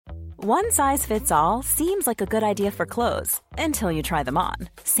One size fits all seems like a good idea for clothes until you try them on.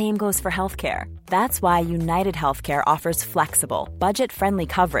 Same goes for healthcare. That's why United Healthcare offers flexible, budget-friendly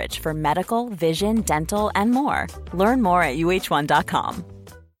coverage for medical, vision, dental, and more. Learn more at uh1.com.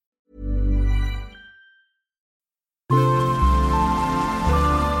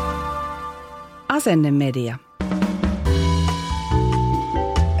 Asennemedia.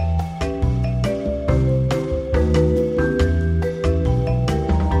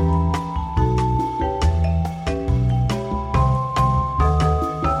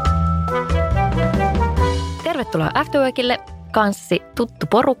 Tervetuloa Afterworkille. Kanssasi tuttu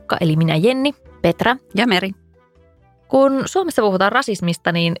porukka, eli minä Jenni, Petra ja Meri. Kun Suomessa puhutaan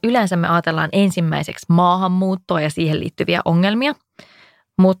rasismista, niin yleensä me ajatellaan ensimmäiseksi maahanmuuttoa ja siihen liittyviä ongelmia.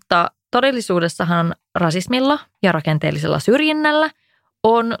 Mutta todellisuudessahan rasismilla ja rakenteellisella syrjinnällä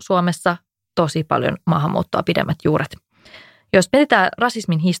on Suomessa tosi paljon maahanmuuttoa pidemmät juuret. Jos mietitään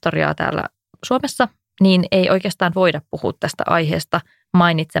rasismin historiaa täällä Suomessa, niin ei oikeastaan voida puhua tästä aiheesta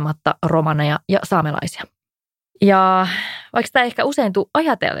mainitsematta romaneja ja saamelaisia. Ja vaikka tämä ehkä usein tule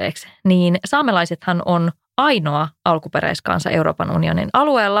ajatelleeksi, niin saamelaisethan on ainoa alkuperäiskansa Euroopan unionin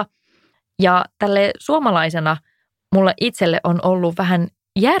alueella. Ja tälle suomalaisena mulle itselle on ollut vähän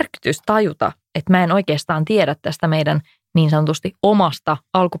järkytys tajuta, että mä en oikeastaan tiedä tästä meidän niin sanotusti omasta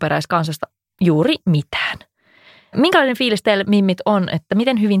alkuperäiskansasta juuri mitään. Minkälainen fiilis teille, mimmit, on, että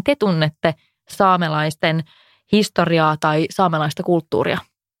miten hyvin te tunnette saamelaisten historiaa tai saamelaista kulttuuria?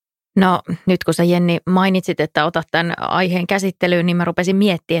 No nyt kun sä, Jenni, mainitsit, että otat tämän aiheen käsittelyyn, niin mä rupesin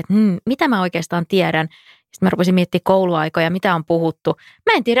miettimään, että mitä mä oikeastaan tiedän. Sitten mä rupesin miettimään kouluaikoja, mitä on puhuttu.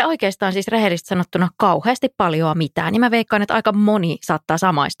 Mä en tiedä oikeastaan siis rehellisesti sanottuna kauheasti paljoa mitään. Niin mä veikkaan, että aika moni saattaa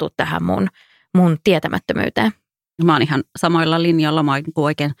samaistua tähän mun tietämättömyyteen. Mä oon ihan samoilla linjoilla. Mä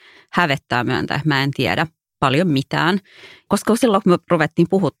oikein hävettää myöntää, että mä en tiedä paljon mitään. Koska silloin, kun me ruvettiin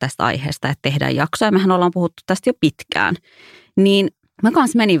puhua tästä aiheesta, että tehdään jaksoja, mehän ollaan puhuttu tästä jo pitkään, niin mä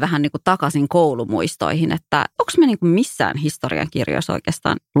kanssa menin vähän niin kuin takaisin koulumuistoihin, että onko me niin kuin missään historiankirjoissa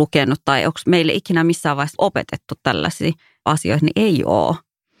oikeastaan lukenut tai onko meille ikinä missään vaiheessa opetettu tällaisia asioita, niin ei ole.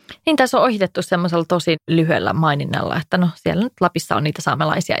 Niin tässä on ohitettu semmoisella tosi lyhyellä maininnalla, että no siellä nyt Lapissa on niitä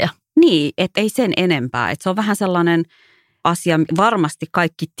saamelaisia. Ja niin, että ei sen enempää. Että se on vähän sellainen asia, varmasti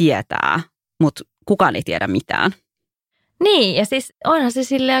kaikki tietää, mutta kukaan ei tiedä mitään. Niin, ja siis onhan se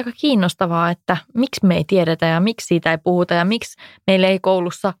silleen aika kiinnostavaa, että miksi me ei tiedetä ja miksi siitä ei puhuta ja miksi meille ei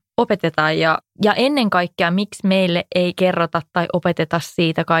koulussa opeteta ja ennen kaikkea miksi meille ei kerrota tai opeteta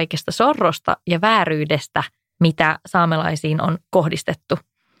siitä kaikesta sorrosta ja vääryydestä, mitä saamelaisiin on kohdistettu.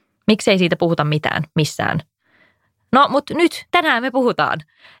 Miksi ei siitä puhuta mitään missään? No, mutta nyt tänään me puhutaan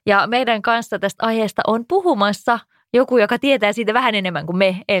ja meidän kanssa tästä aiheesta on puhumassa joku, joka tietää siitä vähän enemmän kuin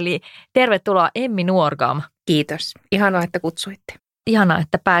me, eli tervetuloa Emmi Nuorgam. Kiitos. Ihanaa, että kutsuitte. Ihanaa,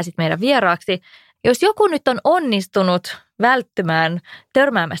 että pääsit meidän vieraaksi. Jos joku nyt on onnistunut välttymään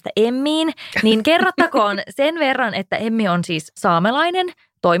törmäämästä Emmiin, niin kerrottakoon sen verran, että Emmi on siis saamelainen,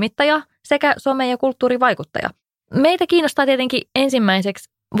 toimittaja sekä some- ja kulttuurivaikuttaja. Meitä kiinnostaa tietenkin ensimmäiseksi,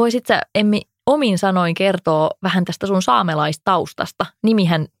 voisit sä, Emmi, omin sanoin kertoa vähän tästä sun saamelaistaustasta.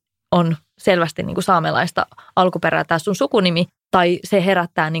 Nimihän on selvästi niin kuin saamelaista alkuperää, tämä sun sukunimi, tai se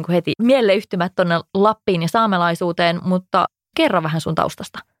herättää niin kuin heti mieleyhtymät tuonne Lappiin ja saamelaisuuteen, mutta kerro vähän sun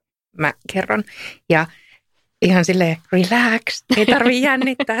taustasta. Mä kerron, ja ihan silleen relaxed, ei tarvitse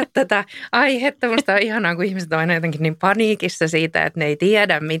jännittää tätä aihetta. Musta on ihanaa, kun ihmiset on aina jotenkin niin paniikissa siitä, että ne ei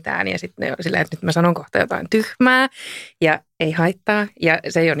tiedä mitään, ja sitten ne on silleen, että nyt mä sanon kohta jotain tyhmää, ja ei haittaa, ja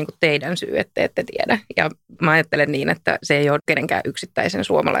se ei ole niin kuin teidän syy, että ette tiedä. Ja mä ajattelen niin, että se ei ole kenenkään yksittäisen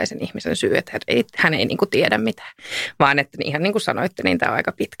suomalaisen ihmisen syy, että hän ei niin kuin tiedä mitään, vaan että ihan niin kuin sanoitte, niin tämä on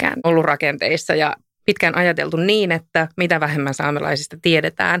aika pitkään ollut rakenteissa, ja pitkään ajateltu niin, että mitä vähemmän saamelaisista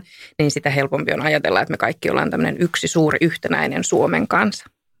tiedetään, niin sitä helpompi on ajatella, että me kaikki ollaan tämmöinen yksi suuri yhtenäinen Suomen kansa.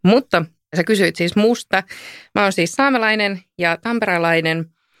 Mutta sä kysyit siis musta. Mä oon siis saamelainen ja tamperelainen.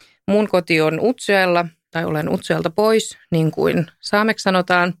 Mun koti on Utsjoella, tai olen Utsjoelta pois, niin kuin saameksi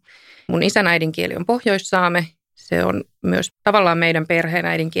sanotaan. Mun isän äidinkieli on pohjoissaame. Se on myös tavallaan meidän perheen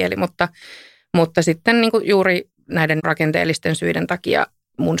äidinkieli, mutta sitten niin kuin juuri näiden rakenteellisten syiden takia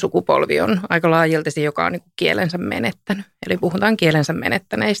mun sukupolvi on aika laajalti se, joka on niin kuin kielensä menettänyt. Eli puhutaan kielensä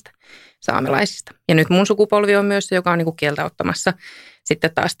menettäneistä saamelaisista. Ja nyt mun sukupolvi on myös se, joka on niin kuin kieltä ottamassa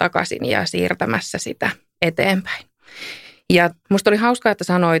sitten taas takaisin ja siirtämässä sitä eteenpäin. Ja musta oli hauskaa, että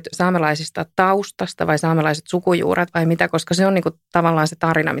sanoit saamelaisista taustasta vai saamelaiset sukujuuret vai mitä, koska se on niin kuin tavallaan se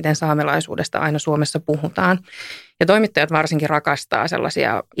tarina, miten saamelaisuudesta aina Suomessa puhutaan. Ja toimittajat varsinkin rakastaa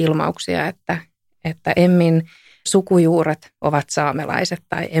sellaisia ilmauksia, että Emmin sukujuuret ovat saamelaiset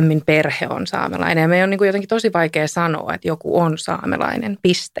tai Emmin perhe on saamelainen. Ja meidän on niin kuin jotenkin tosi vaikea sanoa, että joku on saamelainen,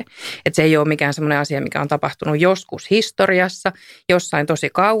 piste. Että se ei ole mikään semmoinen asia, mikä on tapahtunut joskus historiassa, jossain tosi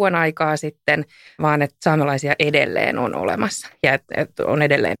kauan aikaa sitten, vaan että saamelaisia edelleen on olemassa. Ja että on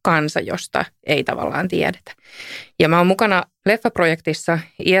edelleen kansa, josta ei tavallaan tiedetä. Ja mä oon mukana leffaprojektissa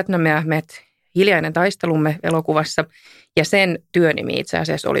Ietnam ja Ahmed, Hiljainen taistelumme elokuvassa. Ja sen työnimi itse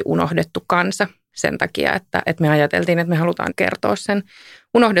asiassa oli Unohdettu kansa. Sen takia, että me ajateltiin, että me halutaan kertoa sen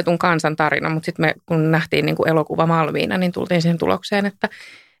unohdetun kansan tarina, mutta sitten me kun nähtiin niin kuin elokuva valmiina, niin tultiin siihen tulokseen, että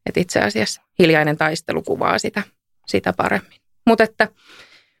itse asiassa Hiljainen taistelu kuvaa sitä paremmin. Mutta että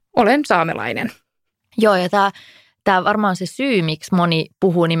olen saamelainen. Joo, ja tämä varmaan se syy, miksi moni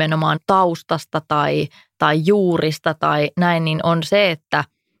puhuu nimenomaan taustasta tai juurista tai näin, niin on se, että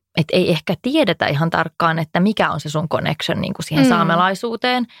ei ehkä tiedetä ihan tarkkaan, että mikä on se sun connection niin kuin siihen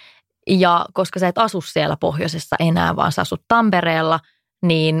saamelaisuuteen. Ja koska sä et asu siellä pohjoisessa enää, vaan sä asut Tampereella,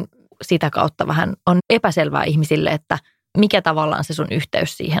 niin sitä kautta vähän on epäselvää ihmisille, että mikä tavallaan se sun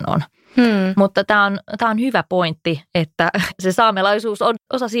yhteys siihen on. Mutta tämä on hyvä pointti, että se saamelaisuus on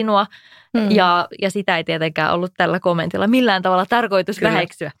osa sinua ja sitä ei tietenkään ollut tällä kommentilla millään tavalla tarkoitus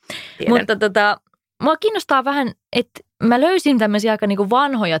väheksyä. Mutta mua kiinnostaa vähän, että mä löysin tämmöisiä aika niinku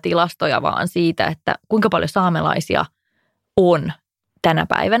vanhoja tilastoja vaan siitä, että kuinka paljon saamelaisia on tänä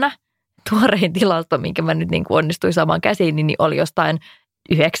päivänä. Tuorein tilasto, minkä mä nyt niin kuin onnistuin saamaan käsiin, niin oli jostain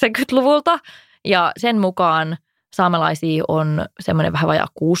 90-luvulta. Ja sen mukaan saamelaisia on semmoinen vähän vajaa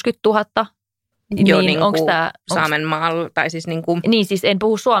 60 000. Joo, niin onko tämä Saamenmaalla, tai siis niin kuin... Niin, siis en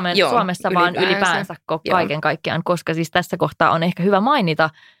puhu Suomessa, vaan ylipäänsä kaiken kaikkiaan, koska siis tässä kohtaa on ehkä hyvä mainita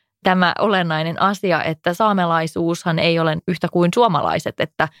tämä olennainen asia, että saamelaisuushan ei ole yhtä kuin suomalaiset,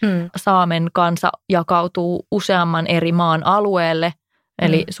 että saamen kansa jakautuu useamman eri maan alueelle,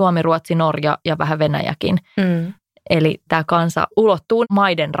 eli Suomi, Ruotsi, Norja ja vähän Venäjäkin. Eli tämä kansa ulottuu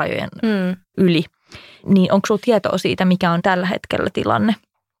maiden rajojen yli. Niin onko sinulla tietoa siitä, mikä on tällä hetkellä tilanne?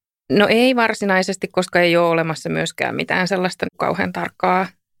 No ei varsinaisesti, koska ei ole olemassa myöskään mitään sellaista kauhean tarkkaa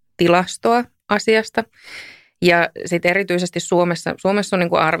tilastoa asiasta. Ja sitten erityisesti Suomessa on niin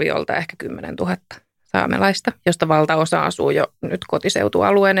kuin arviolta ehkä 10 000 saamelaista, josta valtaosa asuu jo nyt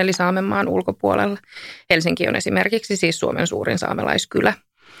kotiseutualueen eli Saamenmaan ulkopuolella. Helsinki on esimerkiksi siis Suomen suurin saamelaiskylä,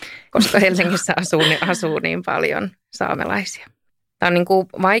 koska Helsingissä asuu niin paljon saamelaisia. Tämä on niin kuin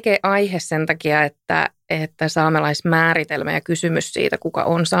vaikea aihe sen takia, että saamelaismääritelmä ja kysymys siitä, kuka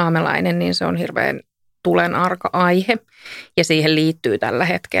on saamelainen, niin se on hirveän tulenarka aihe. Ja siihen liittyy tällä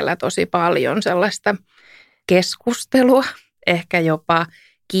hetkellä tosi paljon sellaista keskustelua, ehkä jopa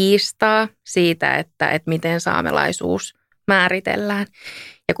kiistaa siitä, että miten saamelaisuus määritellään.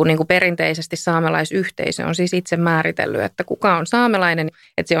 Ja kun niin kuin perinteisesti saamelaisyhteisö on siis itse määritellyt, että kuka on saamelainen,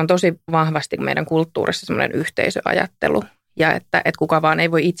 että se on tosi vahvasti meidän kulttuurissa semmoinen yhteisöajattelu. Ja että kuka vaan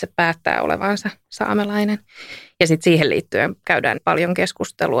ei voi itse päättää olevansa saamelainen. Ja sitten siihen liittyen käydään paljon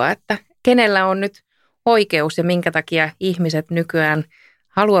keskustelua, että kenellä on nyt oikeus ja minkä takia ihmiset nykyään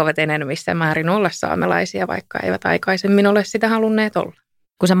haluavat enenevissä määrin olla saamelaisia, vaikka eivät aikaisemmin ole sitä halunneet olla.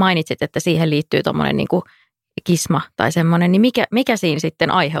 Kun sä mainitsit, että siihen liittyy tuommoinen niin kuin kisma tai semmoinen, niin mikä siinä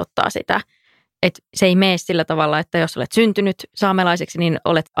sitten aiheuttaa sitä? Että se ei mene sillä tavalla, että jos olet syntynyt saamelaiseksi, niin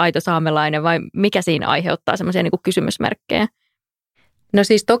olet aito saamelainen, vai mikä siinä aiheuttaa semmoisia niin kuin kysymysmerkkejä? No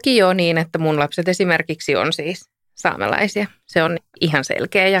siis toki jo niin, että mun lapset esimerkiksi on siis saamelaisia. Se on ihan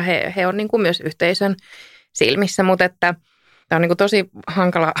selkeä ja he on niin kuin myös yhteisön silmissä, mutta että tämä on niin kuin tosi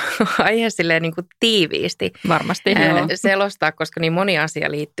hankala aihe silleen niin kuin tiiviisti varmasti selostaa, koska niin moni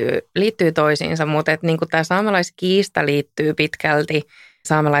asia liittyy toisiinsa, mutta että niin kuin tämä saamelaiskiista liittyy pitkälti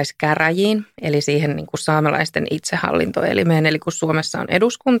saamelaiskäräjiin, eli siihen niin kuin saamelaisten itsehallintoelimeen. Eli kun Suomessa on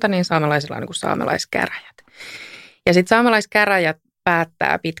eduskunta, niin saamelaisilla on niin kuin saamelaiskäräjät. Ja sitten saamelaiskäräjät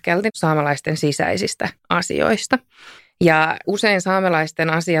päättää pitkälti saamelaisten sisäisistä asioista. Ja usein saamelaisten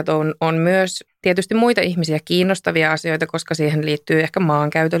asiat on myös tietysti muita ihmisiä kiinnostavia asioita, koska siihen liittyy ehkä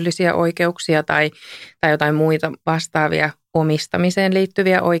maankäytöllisiä oikeuksia tai jotain muita vastaavia omistamiseen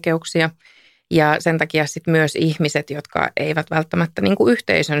liittyviä oikeuksia. Ja sen takia sitten myös ihmiset, jotka eivät välttämättä niin kuin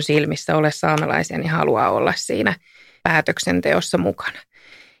yhteisön silmissä ole saamelaisia, niin haluaa olla siinä päätöksenteossa mukana.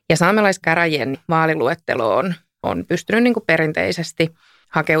 Ja saamelaiskäräjien vaaliluettelo on pystynyt niin kuin perinteisesti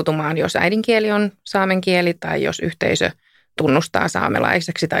hakeutumaan, jos äidinkieli on saamen kieli tai jos yhteisö tunnustaa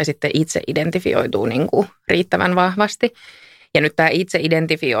saamelaiseksi tai sitten itse identifioituu niin kuin riittävän vahvasti. Ja nyt tämä itse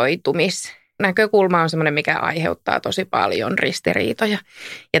identifioitumisnäkökulma on semmoinen, mikä aiheuttaa tosi paljon ristiriitoja.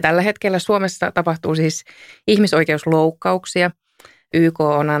 Ja tällä hetkellä Suomessa tapahtuu siis ihmisoikeusloukkauksia YK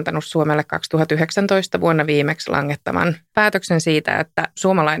on antanut Suomelle 2019 vuonna viimeksi langettavan päätöksen siitä, että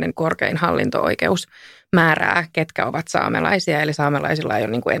suomalainen korkein hallinto-oikeus määrää, ketkä ovat saamelaisia. Eli saamelaisilla ei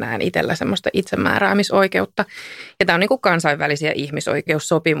ole niin kuin enää itsellä semmoista itsemääräämisoikeutta. Ja tämä on niin kuin kansainvälisiä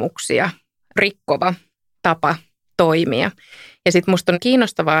ihmisoikeussopimuksia rikkova tapa toimia. Ja sitten musta on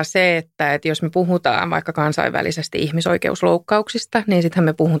kiinnostavaa se, että jos me puhutaan vaikka kansainvälisesti ihmisoikeusloukkauksista, niin sittenhän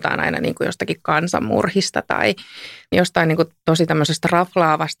me puhutaan aina niin kuin jostakin kansanmurhista tai jostain niin kuin tosi tämmöisestä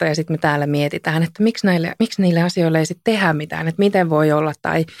raflaavasta. Ja sitten me täällä mietitään, että miksi niille asioille ei sitten tehdä mitään, että miten voi olla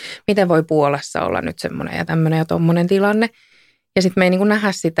tai miten voi Puolassa olla nyt semmoinen ja tämmöinen ja tommoinen tilanne. Ja sitten me ei niin kuin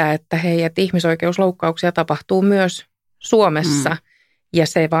nähdä sitä, että hei, että ihmisoikeusloukkauksia tapahtuu myös Suomessa ja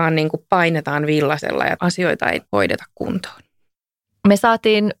se vaan niin kuin painetaan villasella ja asioita ei hoideta kuntoon. Me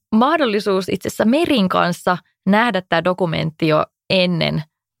saatiin mahdollisuus itse asiassa Merin kanssa nähdä tämä dokumentti jo ennen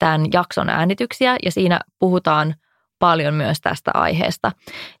tämän jakson äänityksiä ja siinä puhutaan paljon myös tästä aiheesta.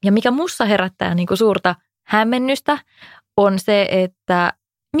 Ja mikä mussa herättää niin kuin suurta hämmennystä on se, että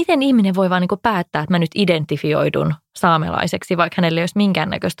miten ihminen voi vaan niin kuin päättää, että mä nyt identifioidun saamelaiseksi, vaikka hänellä ei olisi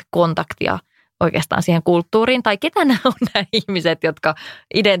minkäännäköistä kontaktia oikeastaan siihen kulttuuriin. Tai ketä nämä on nämä ihmiset, jotka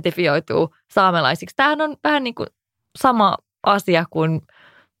identifioituu saamelaisiksi. Tämähän on vähän niin kuin sama asia, kun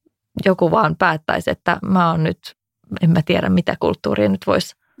joku vaan päättäisi, että mä oon nyt, en mä tiedä mitä kulttuuria nyt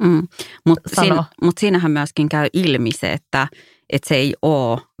voisi sanoa. Mutta siinähän myöskin käy ilmi se, että se ei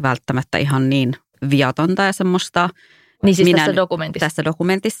ole välttämättä ihan niin viatonta ja semmoista. Niin siis tässä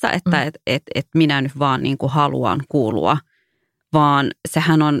dokumentissa, että et minä nyt vaan niin kuin haluan kuulua, vaan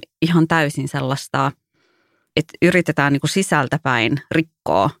sehän on ihan täysin sellaista, että yritetään niin kuin sisältäpäin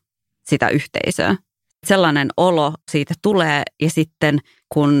rikkoa sitä yhteisöä. Sellainen olo siitä tulee ja sitten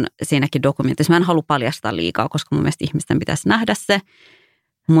kun siinäkin dokumentissa, mä en halua paljastaa liikaa, koska mun mielestä ihmisten pitäisi nähdä se,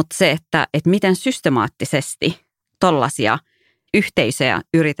 mutta se, että miten systemaattisesti tollaisia yhteisöjä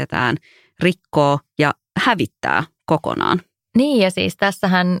yritetään rikkoa ja hävittää kokonaan. Niin ja siis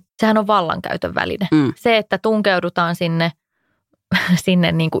sehän on vallankäytön väline. Se, että tunkeudutaan sinne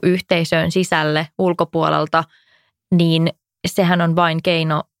niin kuin yhteisöön sisälle ulkopuolelta, niin sehän on vain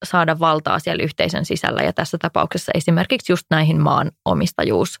keino saada valtaa siellä yhteisön sisällä ja tässä tapauksessa esimerkiksi just näihin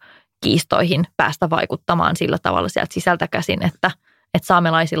maanomistajuuskiistoihin päästä vaikuttamaan sillä tavalla sieltä sisältä käsin, että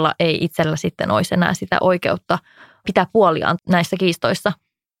saamelaisilla ei itsellä sitten olisi enää sitä oikeutta pitää puoliaan näissä kiistoissa.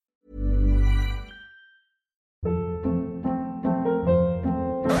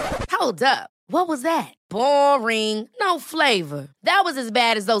 Hold up. What was that? Boring. No flavor. That was as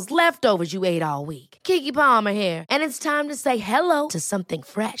bad as those leftovers you ate all week. Keke Palmer here, and it's time to say hello to something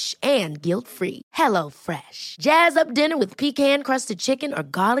fresh and guilt-free. Hello Fresh. Jazz up dinner with pecan-crusted chicken or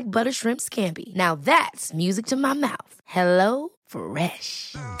garlic butter shrimp scampi. Now that's music to my mouth. Hello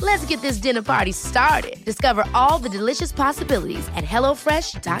Fresh. Let's get this dinner party started. Discover all the delicious possibilities at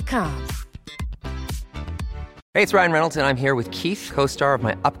hellofresh.com. Hey, it's Ryan Reynolds, and I'm here with Keith, co-star of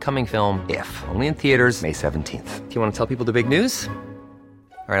my upcoming film, If, only in theaters May 17th. Do you want to tell people the big news?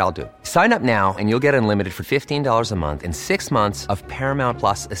 All right, I'll do it. Sign up now and you'll get unlimited for $15 a month and 6 months of Paramount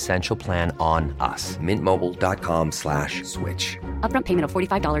Plus Essential Plan on us. MintMobile.com/switch. Upfront payment of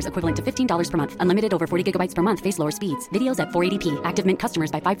 $45 equivalent to $15 per month. Unlimited over 40 gigabytes per month. Face lower speeds. Videos at 480p. Active Mint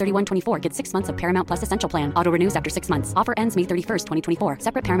customers by 531.24 get 6 months of Paramount Plus Essential Plan. Auto renews after 6 months. Offer ends May 31st, 2024.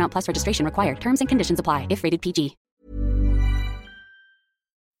 Separate Paramount Plus registration required. Terms and conditions apply if rated PG.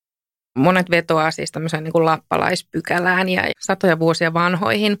 Monet vetoaa siis tämmöiseen niin kuin lappalaispykälään ja satoja vuosia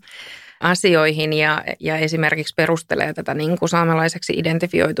vanhoihin asioihin ja esimerkiksi perustelee tätä niin kuin saamelaiseksi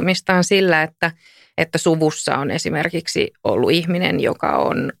identifioitumistaan sillä, että suvussa on esimerkiksi ollut ihminen, joka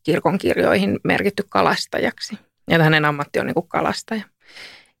on kirkonkirjoihin merkitty kalastajaksi. Ja hänen ammatti on niin kuin kalastaja.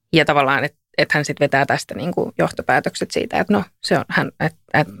 Ja tavallaan, että hän sitten vetää tästä niin kuin johtopäätökset siitä, että no se on hän,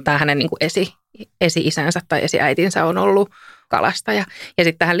 että tämä hänen niin kuin esi-isänsä tai esiäitinsä on ollut kalastaja. Ja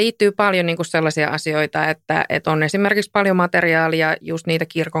sitten tähän liittyy paljon niin kuin sellaisia asioita, että on esimerkiksi paljon materiaalia, just niitä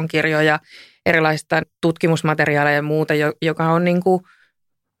kirkonkirjoja, erilaista tutkimusmateriaalia ja muuta, joka on niin kuin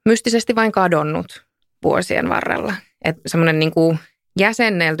mystisesti vain kadonnut vuosien varrella. Että semmoinen niin kuin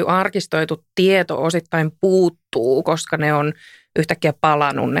jäsennelty, arkistoitu tieto osittain puuttuu, koska ne on yhtäkkiä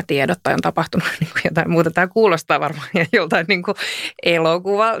palannut ne tiedot tai on tapahtunut niin kuin jotain muuta. Tämä kuulostaa varmaan joltain niin kuin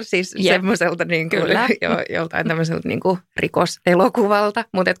siis semmoiselta niin kuin, joltain tämmöiseltä niin kuin rikoselokuvalta.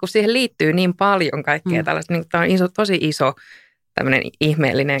 Mutta kun siihen liittyy niin paljon kaikkea tällaista, niin tämä on tosi iso tämmöinen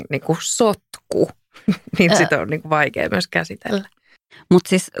ihmeellinen niin kuin sotku, niin sitä on niin kuin vaikea myös käsitellä. Mutta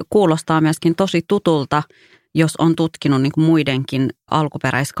siis kuulostaa myöskin tosi tutulta jos on tutkinut niin kuin muidenkin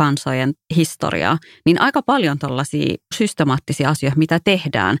alkuperäiskansojen historiaa, niin aika paljon tällaisia systemaattisia asioita, mitä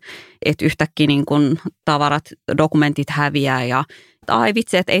tehdään. Että yhtäkkiä niin kuin tavarat, dokumentit häviää ja ai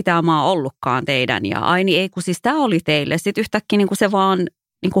vitsi, että ei tämä maa ollutkaan teidän ja ai niin ei, kun siis tämä oli teille. Sitten yhtäkkiä niin kuin se vaan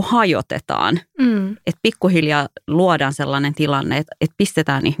niin kuin hajotetaan. Että pikkuhiljaa luodaan sellainen tilanne, että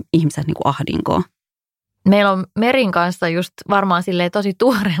pistetään ihmiset niin kuin ahdinkoon. Meillä on Merin kanssa just varmaan silleen tosi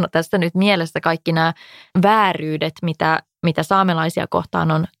tuoreena tässä nyt mielessä kaikki nämä vääryydet, mitä saamelaisia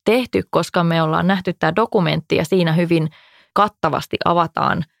kohtaan on tehty, koska me ollaan nähty tämä dokumentti ja siinä hyvin kattavasti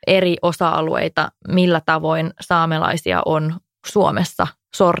avataan eri osa-alueita, millä tavoin saamelaisia on Suomessa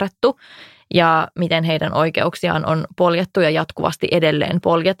sorrettu ja miten heidän oikeuksiaan on poljettu ja jatkuvasti edelleen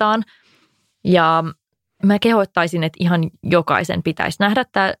poljetaan. Ja mä kehoittaisin, että ihan jokaisen pitäisi nähdä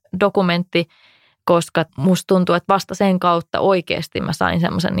tämä dokumentti, koska musta tuntuu, että vasta sen kautta oikeasti mä sain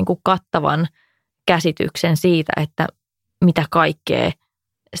semmoisen niin kuin kattavan käsityksen siitä, että mitä kaikkea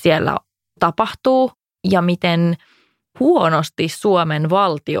siellä tapahtuu ja miten huonosti Suomen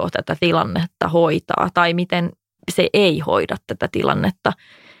valtio tätä tilannetta hoitaa tai miten se ei hoida tätä tilannetta.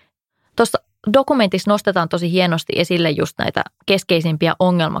 Tuossa dokumentissa nostetaan tosi hienosti esille just näitä keskeisimpiä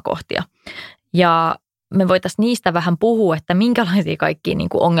ongelmakohtia ja me voitaisiin niistä vähän puhua, että minkälaisia kaikkia niin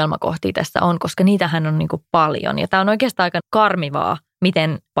kuin ongelmakohtia tässä on, koska niitähän on niin kuin paljon. Ja tämä on oikeastaan aika karmivaa,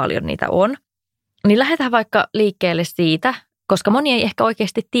 miten paljon niitä on. Niin lähdetään vaikka liikkeelle siitä, koska moni ei ehkä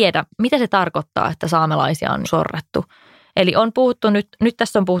oikeasti tiedä, mitä se tarkoittaa, että saamelaisia on sorrettu. Eli on puhuttu nyt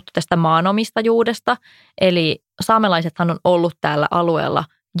tässä on puhuttu tästä maanomistajuudesta, eli saamelaisethan on ollut täällä alueella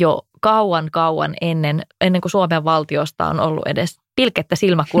jo kauan ennen kuin Suomen valtiosta on ollut edes pilkettä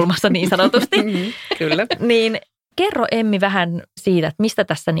silmäkulmassa niin sanotusti. Kyllä. Niin kerro Emmi vähän siitä, että mistä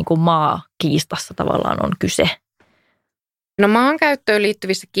tässä niin kuin maakiistassa tavallaan on kyse. No maankäyttöön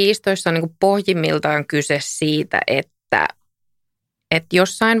liittyvissä kiistoissa on niin kuin pohjimmiltaan kyse siitä, että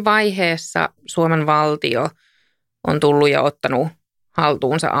jossain vaiheessa Suomen valtio on tullut ja ottanut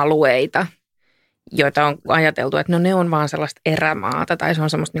haltuunsa alueita, joita on ajateltu, että no ne on vaan sellaista erämaata tai se on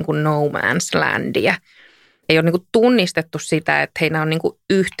semmoista niin kuin no man's landia. Ei ole niin kuin tunnistettu sitä, että heillä on niin kuin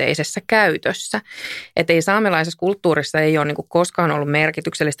yhteisessä käytössä. Että ei saamelaisessa kulttuurissa ei ole niin kuin koskaan ollut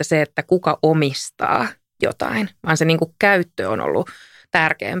merkityksellistä se, että kuka omistaa jotain, vaan se niin kuin käyttö on ollut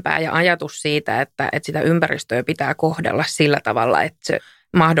tärkeämpää ja ajatus siitä, että sitä ympäristöä pitää kohdella sillä tavalla, että se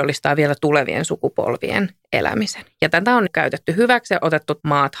mahdollistaa vielä tulevien sukupolvien elämisen. Ja tätä on käytetty hyväksi ja otettu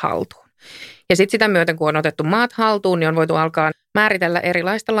maat haltuun. Ja sitten sitä myöten, kun on otettu maat haltuun, niin on voitu alkaa määritellä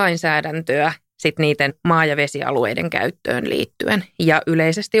erilaista lainsäädäntöä sitten niiden maa- ja vesialueiden käyttöön liittyen. Ja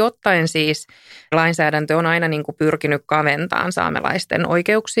yleisesti ottaen siis lainsäädäntö on aina niin kuin pyrkinyt kaventamaan saamelaisten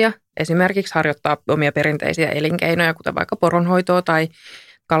oikeuksia. Esimerkiksi harjoittaa omia perinteisiä elinkeinoja, kuten vaikka poronhoitoa tai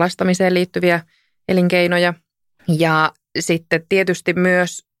kalastamiseen liittyviä elinkeinoja. Ja sitten tietysti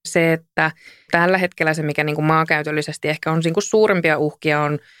myös se, että tällä hetkellä se, mikä niin kuin maakäytöllisesti ehkä on niin kuin suurimpia uhkia,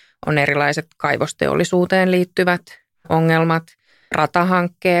 on erilaiset kaivosteollisuuteen liittyvät ongelmat,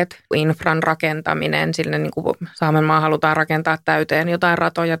 ratahankkeet, infran rakentaminen, sillä niin kuin Saamenmaa halutaan rakentaa täyteen jotain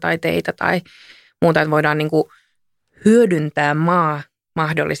ratoja tai teitä tai muuta, että voidaan niin kuin hyödyntää maa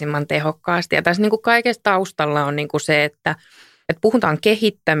mahdollisimman tehokkaasti. Ja tässä niin kuin kaikessa taustalla on niin kuin se, että puhutaan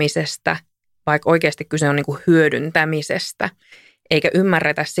kehittämisestä, vaikka oikeasti kyse on niin kuin hyödyntämisestä, eikä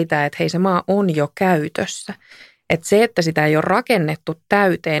ymmärretä sitä, että hei, se maa on jo käytössä. Että se, että sitä ei ole rakennettu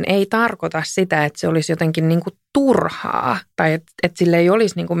täyteen, ei tarkoita sitä, että se olisi jotenkin niin kuin turhaa tai että sille ei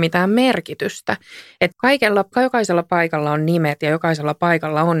olisi niin kuin mitään merkitystä. Että jokaisella paikalla on nimet ja jokaisella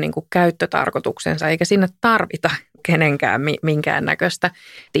paikalla on niin kuin käyttötarkoituksensa, eikä sinne tarvita kenenkään minkäännäköistä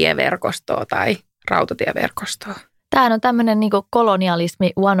tieverkostoa tai rautatieverkostoa. Tämähän on tämmöinen niin kuin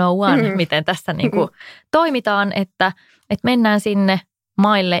kolonialismi 101, miten tässä niin kuin toimitaan, että mennään sinne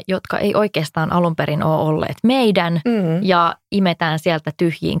maille, jotka ei oikeastaan alun perin ole olleet meidän ja imetään sieltä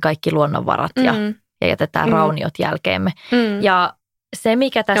tyhjiin kaikki luonnonvarat ja jätetään rauniot jälkeemme. Ja se,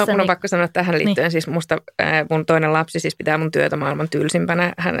 mikä tässä... Mun on pakko sanoa tähän liittyen, siis musta mun toinen lapsi siis pitää mun työtä maailman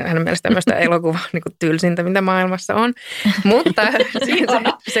tylsimpänä. Hänen mielestä tämmöistä elokuvaa niin kuin tylsintä, mitä maailmassa on. Mutta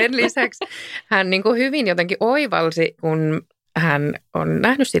sen lisäksi hän niin kuin hyvin jotenkin oivalsi, kun hän on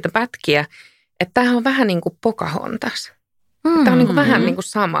nähnyt siitä pätkiä, että tämä on vähän niin kuin Pocahontas. Tämä on niin kuin vähän niin kuin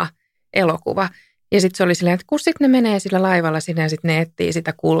sama elokuva. Ja sitten se oli silleen, että kun sitten ne menee sillä laivalla sinne ja sitten ne etsii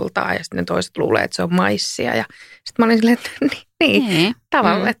sitä kultaa ja sitten ne toiset luulee, että se on maissia. Ja sitten mä olin silleen, että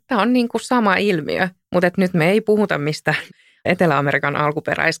tavallaan, että tämä on niin kuin sama ilmiö. Mutta nyt me ei puhuta mistään Etelä-Amerikan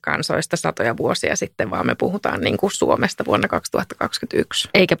alkuperäiskansoista satoja vuosia sitten, vaan me puhutaan niin kuin Suomesta vuonna 2021.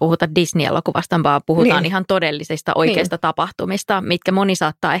 Eikä puhuta Disney-elokuvasta, vaan puhutaan ihan todellisista oikeista tapahtumista, mitkä moni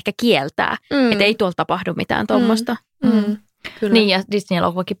saattaa ehkä kieltää. Että ei tuolla tapahdu mitään tuommoista. Kyllä. Niin, ja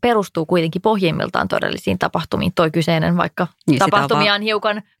Disney-elokuvakin perustuu kuitenkin pohjimmiltaan todellisiin tapahtumiin. Toi kyseinen, vaikka niin, tapahtumia on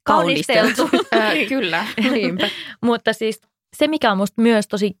hiukan kaunisteltu. Kyllä, niinpä. Mutta siis se, mikä on musta myös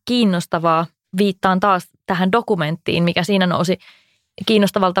tosi kiinnostavaa, viittaan taas tähän dokumenttiin, mikä siinä nousi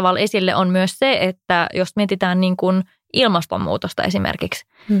kiinnostavalla tavalla esille, on myös se, että jos mietitään niin kuin ilmastonmuutosta esimerkiksi,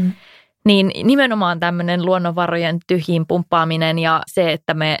 niin nimenomaan tämmöinen luonnonvarojen tyhjiin pumppaaminen ja se,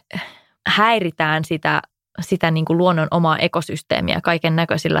 että me häiritään sitä niin kuin luonnon omaa ekosysteemiä kaiken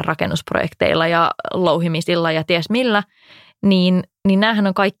näköisillä rakennusprojekteilla ja louhimisilla ja ties millä, niin näähän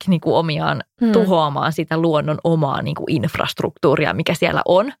on kaikki niin kuin omiaan tuhoamaan sitä luonnon omaa niin kuin infrastruktuuria, mikä siellä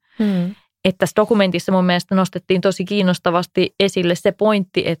on. Että tässä dokumentissa mun mielestä nostettiin tosi kiinnostavasti esille se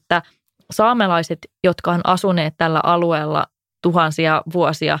pointti, että saamelaiset, jotka on asuneet tällä alueella tuhansia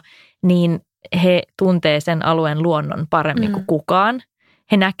vuosia, niin he tuntee sen alueen luonnon paremmin kuin kukaan.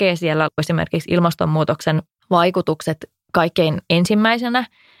 He näkee siellä esimerkiksi ilmastonmuutoksen vaikutukset kaikkein ensimmäisenä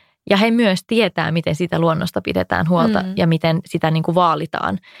ja he myös tietää, miten sitä luonnosta pidetään huolta ja miten sitä niin kuin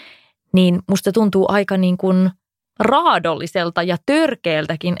vaalitaan. Niin musta tuntuu aika niin kuin raadolliselta ja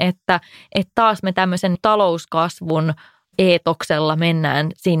törkeältäkin, että taas me tämmöisen talouskasvun eetoksella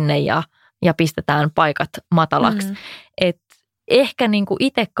mennään sinne ja pistetään paikat matalaksi. Et ehkä niin kuin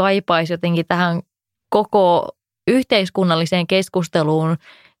itse kaipaisi jotenkin tähän koko yhteiskunnalliseen keskusteluun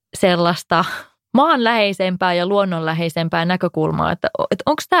sellaista maanläheisempää ja luonnonläheisempää näkökulmaa, että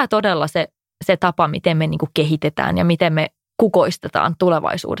onko tämä todella se tapa, miten me niin kuin kehitetään ja miten me kukoistetaan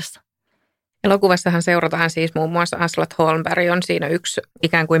tulevaisuudessa? Elokuvassahan seurataan siis muun muassa Aslak Holmberg on siinä yksi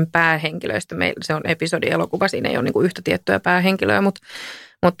ikään kuin päähenkilöistä. Se on episodielokuva, siinä ei ole niin kuin yhtä tiettyä päähenkilöä, mutta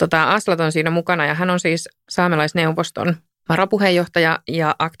Aslak on siinä mukana ja hän on siis saamelaisneuvoston varapuheenjohtaja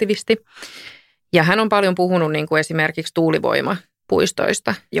ja aktivisti. Ja hän on paljon puhunut niin kuin esimerkiksi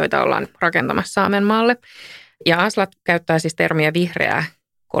tuulivoimapuistoista, joita ollaan rakentamassa Saamenmaalle. Ja Aslak käyttää siis termiä vihreä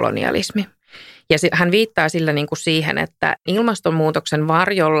kolonialismi. Ja hän viittaa sillä niin kuin siihen, että ilmastonmuutoksen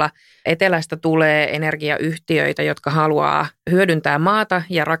varjolla etelästä tulee energiayhtiöitä, jotka haluaa hyödyntää maata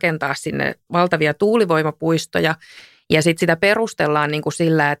ja rakentaa sinne valtavia tuulivoimapuistoja. Ja sitten sitä perustellaan niin kuin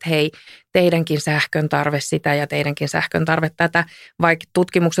sillä, että hei, teidänkin sähkön tarve sitä ja teidänkin sähkön tarve tätä. Vaikka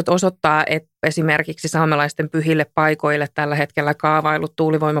tutkimukset osoittaa, että esimerkiksi saamelaisten pyhille paikoille tällä hetkellä kaavailut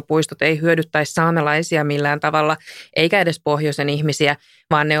tuulivoimapuistot ei hyödyttäisi saamelaisia millään tavalla, eikä edes pohjoisen ihmisiä,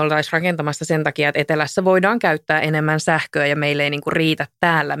 vaan ne oltaisiin rakentamassa sen takia, että etelässä voidaan käyttää enemmän sähköä ja meille ei niin kuin riitä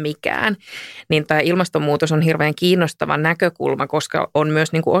täällä mikään. Niin tämä ilmastonmuutos on hirveän kiinnostava näkökulma, koska on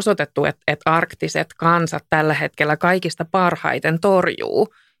myös niin kuin osoitettu, että arktiset kansat tällä hetkellä kaikista parhaiten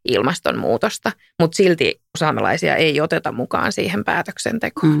torjuu ilmastonmuutosta, mutta silti saamelaisia ei oteta mukaan siihen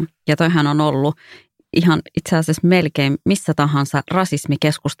päätöksentekoon. Ja toihan on ollut ihan itse asiassa melkein missä tahansa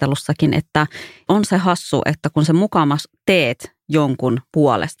rasismikeskustelussakin, että on se hassu, että kun sä mukamas teet jonkun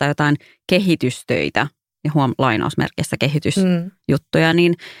puolesta jotain kehitystöitä, ja lainausmerkeissä kehitysjuttuja,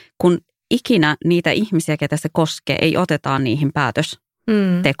 niin kun ikinä niitä ihmisiä, ketä se koskee, ei oteta niihin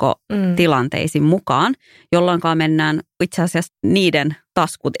päätöstekotilanteisiin mukaan, jolloinkaan mennään itse asiassa niiden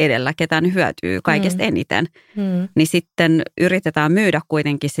taskut edellä, ketä ne hyötyy kaikesta eniten. Niin sitten yritetään myydä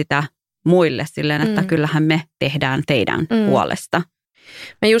kuitenkin sitä muille silleen, että kyllähän me tehdään teidän puolesta.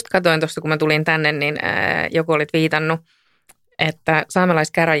 Mä just katsoin tuossa, kun mä tulin tänne, niin joku olit viitannut, että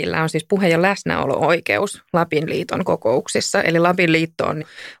saamelaiskäräjillä on siis puhe- ja läsnäolo-oikeus Lapin liiton kokouksissa. Eli Lapin liitto on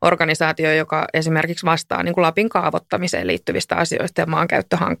organisaatio, joka esimerkiksi vastaa niin kuin Lapin kaavoittamiseen liittyvistä asioista ja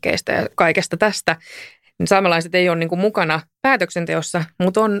maankäyttöhankkeista ja kaikesta tästä. Saamelaiset ei ole niin kuin mukana päätöksenteossa,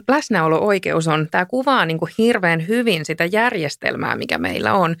 mutta läsnäolo-oikeus on. Tämä kuvaa niin kuin hirveän hyvin sitä järjestelmää, mikä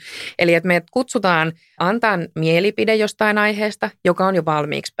meillä on. Eli että me kutsutaan antaa mielipide jostain aiheesta, joka on jo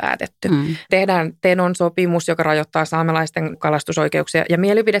valmiiksi päätetty. Tehdään Tenon sopimus, joka rajoittaa saamelaisten kalastusoikeuksia ja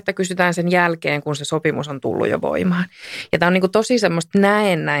mielipidettä kysytään sen jälkeen, kun se sopimus on tullut jo voimaan. Ja tämä on niin kuin tosi semmoista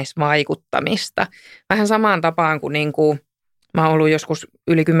näennäisvaikuttamista. Vähän samaan tapaan kuin mä oon ollut joskus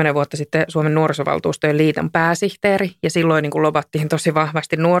yli 10 vuotta sitten Suomen nuorisovaltuustojen liiton pääsihteeri ja silloin niin kuin lobattiin tosi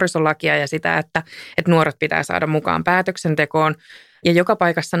vahvasti nuorisolakia ja sitä, että nuoret pitää saada mukaan päätöksentekoon. Ja joka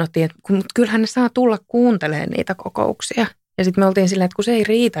paikassa sanottiin, että kyllähän ne saa tulla kuuntelemaan niitä kokouksia. Ja sitten me oltiin silleen, että kun se ei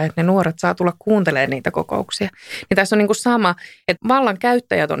riitä, että ne nuoret saa tulla kuuntelemaan niitä kokouksia. Niin tässä on niin kuin sama, että vallan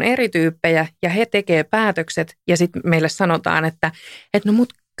käyttäjät on eri tyyppejä ja he tekee päätökset ja sitten meille sanotaan, että no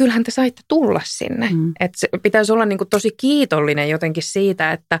mut kyllähän te saitte tulla sinne. Että se pitäisi olla niin kuin tosi kiitollinen jotenkin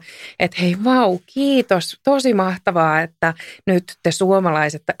siitä, että hei kiitos, tosi mahtavaa, että nyt te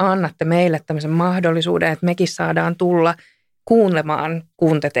suomalaiset annatte meille tämmöisen mahdollisuuden, että mekin saadaan tulla kuuntelemaan,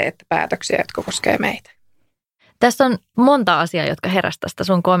 kun te teette päätöksiä, jotka koskee meitä. Tässä on monta asiaa, jotka heräsi tästä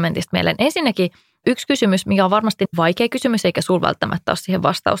sun kommentista mieleen. Ensinnäkin yksi kysymys, mikä on varmasti vaikea kysymys, eikä sul välttämättä ole siihen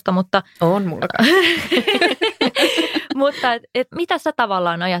vastausta, mutta... On mulla. Mutta mitä sä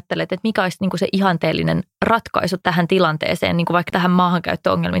tavallaan ajattelet, että mikä olisi niinku se ihanteellinen ratkaisu tähän tilanteeseen, niinku vaikka tähän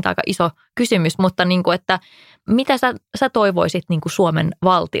maahankäyttöongelmiin, aika iso kysymys, mutta niinku, että mitä sä toivoisit niinku Suomen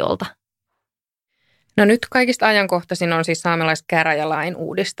valtiolta? No nyt kaikista ajankohtaisin on siis saamelaiskäräjälain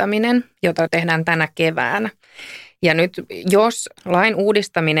uudistaminen, jota tehdään tänä keväänä. Ja nyt jos lain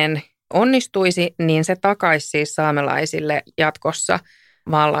uudistaminen onnistuisi, niin se takaisi siis saamelaisille jatkossa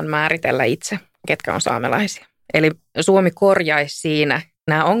vallan määritellä itse, ketkä on saamelaisia. Eli Suomi korjaisi siinä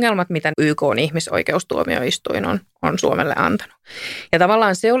nämä ongelmat, mitä YK:n ihmisoikeustuomioistuin on Suomelle antanut. Ja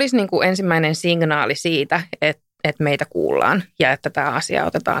tavallaan se olisi niin kuin ensimmäinen signaali siitä, että meitä kuullaan ja että tämä asia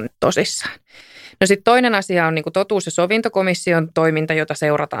otetaan tosissaan. No sitten toinen asia on niin kuin totuus- ja sovintokomission toiminta, jota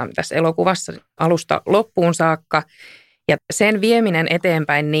seurataan tässä elokuvassa alusta loppuun saakka. Ja sen vieminen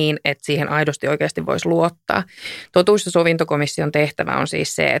eteenpäin niin, että siihen aidosti oikeasti voisi luottaa. Totuus- ja sovintokomission tehtävä on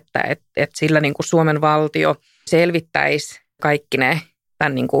siis se, että sillä niin kuin Suomen valtio selvittäisi kaikki ne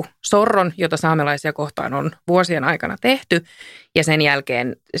tämän niin kuin sorron, jota saamelaisia kohtaan on vuosien aikana tehty. Ja sen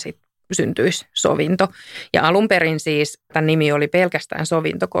jälkeen sitten syntyisi sovinto. Ja alun perin siis tämän nimi oli pelkästään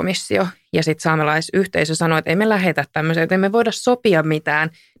sovintokomissio. Ja sitten saamelaisyhteisö sanoi, että ei me lähetä tämmöiseen, että emme voida sopia mitään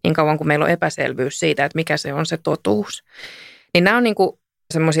niin kauan kuin meillä on epäselvyys siitä, että mikä se on se totuus. Niin nämä on niinku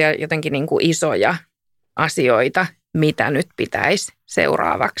semmoisia jotenkin niinku isoja asioita, mitä nyt pitäisi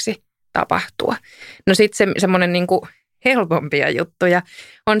seuraavaksi tapahtua. No sitten semmoinen niinku helpompia juttuja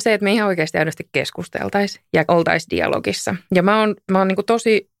on se, että me ihan oikeasti aidosti keskusteltaisiin ja oltaisiin dialogissa. Ja mä oon niinku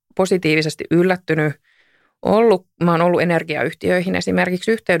tosi positiivisesti yllättynyt Mä oon ollut energiayhtiöihin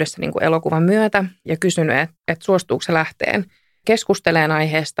esimerkiksi yhteydessä niin kuin elokuvan myötä ja kysynyt, että suostuuko se lähteen keskustelemaan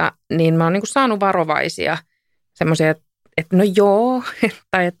aiheesta, niin mä oon niin kuin saanut varovaisia semmoisia, että no joo,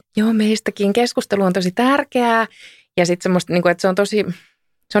 tai että joo, meistäkin keskustelu on tosi tärkeää ja sitten semmoista, niin kuin, että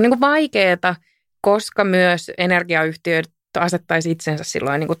se on niin kuin vaikeaa, koska myös energiayhtiöt asettaisi itsensä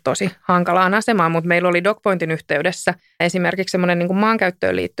silloin niin kuin tosi hankalaan asemaan, mutta meillä oli DocPointin yhteydessä esimerkiksi semmoinen niin kuin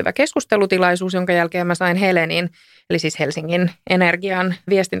maankäyttöön liittyvä keskustelutilaisuus, jonka jälkeen mä sain Helenin, eli siis Helsingin Energian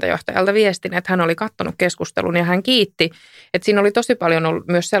viestintäjohtajalta viestin, että hän oli katsonut keskustelun ja hän kiitti, että siinä oli tosi paljon ollut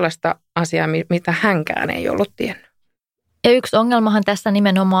myös sellaista asiaa, mitä hänkään ei ollut tiennyt. Ja yksi ongelmahan tässä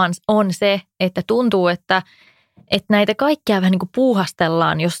nimenomaan on se, että tuntuu, että näitä kaikkia vähän niin kuin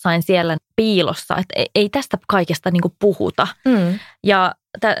puuhastellaan jossain siellä piilossa, että ei tästä kaikesta niin kuin puhuta. Ja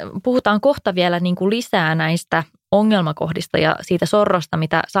puhutaan kohta vielä niin kuin lisää näistä ongelmakohdista ja siitä sorrosta,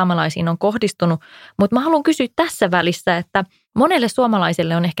 mitä saamelaisiin on kohdistunut. Mutta mä haluan kysyä tässä välissä, että monelle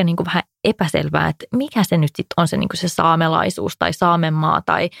suomalaiselle on ehkä niin kuin vähän epäselvää, että mikä se nyt sitten on se, niin kuin se saamelaisuus tai Saamenmaa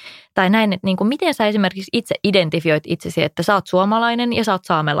tai näin. Että niin kuin miten sä esimerkiksi itse identifioit itsesi, että sä oot suomalainen ja sä oot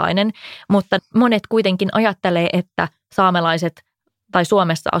saamelainen, mutta monet kuitenkin ajattelee, että saamelaiset tai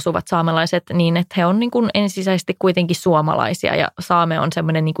Suomessa asuvat saamelaiset niin, että he on niin kuin ensisijaisesti kuitenkin suomalaisia ja saame on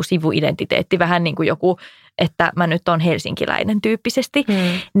semmoinen niin kuin sivuidentiteetti, vähän niin kuin joku, että mä nyt on helsinkiläinen tyyppisesti,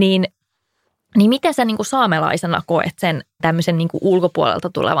 niin miten sä niin kuin saamelaisena koet sen tämmöisen niin kuin ulkopuolelta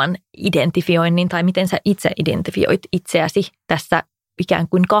tulevan identifioinnin tai miten sä itse identifioit itseäsi tässä ikään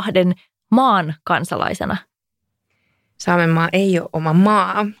kuin kahden maan kansalaisena? Saamenmaa ei ole oma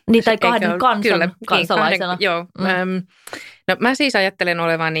maa. Niin, tai kahden kansan kansalaisena. Joo. No, mä siis ajattelen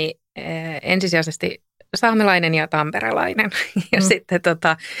olevani ensisijaisesti saamelainen ja tamperelainen. Ja sitten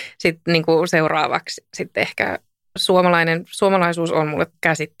niin kuin seuraavaksi sitten ehkä suomalaisuus on mulle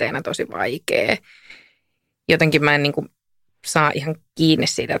käsitteenä tosi vaikea. Jotenkin mä en niin kuin saa ihan kiinni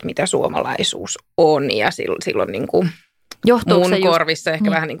siitä, että mitä suomalaisuus on. Ja silloin niin kuin mun korvissa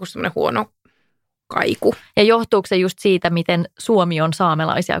ehkä vähän niin kuin semmoinen huono kaiku. Ja johtuuko se just siitä, miten Suomi on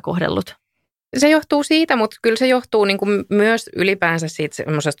saamelaisia kohdellut? Se johtuu siitä, mutta kyllä se johtuu niin kuin myös ylipäänsä siitä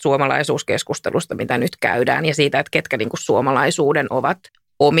semmoisesta suomalaisuuskeskustelusta, mitä nyt käydään. Ja siitä, että ketkä niin kuin suomalaisuuden ovat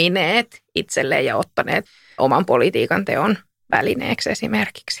omineet itselleen ja ottaneet oman politiikan teon välineeksi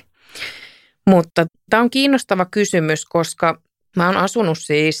esimerkiksi. Mutta tämä on kiinnostava kysymys, koska mä oon asunut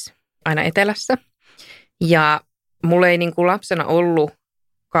siis aina etelässä. Ja mulla ei niin kuin lapsena ollut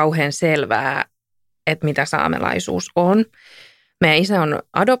kauhean selvää, että mitä saamelaisuus on. Meidän isä on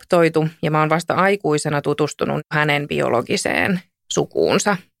adoptoitu ja mä oon vasta aikuisena tutustunut hänen biologiseen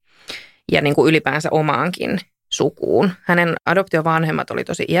sukuunsa ja niin kuin ylipäänsä omaankin sukuun. Hänen adoptiovanhemmat oli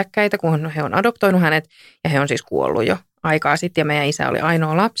tosi iäkkäitä, kun he on adoptoinut hänet, ja he on siis kuollut jo aikaa sitten, ja meidän isä oli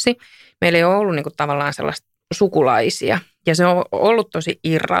ainoa lapsi. Meillä ei ole ollut niin kuin tavallaan sellaista sukulaisia, ja se on ollut tosi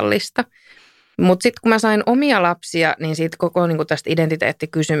irrallista. Mutta sitten kun mä sain omia lapsia, niin siitä koko niin kuin tästä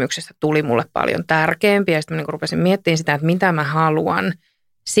identiteettikysymyksestä tuli mulle paljon tärkeämpiä. Ja sitten mä niin rupesin miettimään sitä, että mitä mä haluan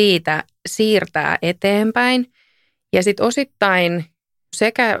siitä siirtää eteenpäin. Ja sitten osittain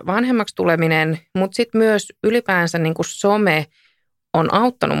sekä vanhemmaksi tuleminen, mutta sitten myös ylipäänsä niin kuin some on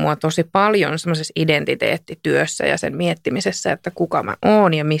auttanut mua tosi paljon semmoisessa identiteettityössä ja sen miettimisessä, että kuka mä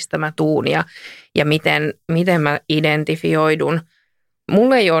oon ja mistä mä tuun ja miten mä identifioidun.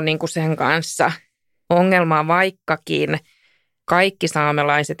 Mulla ei ole niin kuin sen kanssa ongelmaa, vaikkakin kaikki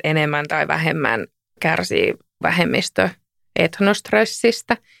saamelaiset enemmän tai vähemmän kärsii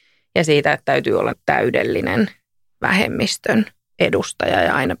vähemmistöetnostressistä ja siitä, että täytyy olla täydellinen vähemmistön edustaja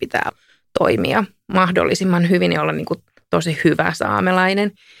ja aina pitää toimia mahdollisimman hyvin ja olla niin kuin tosi hyvä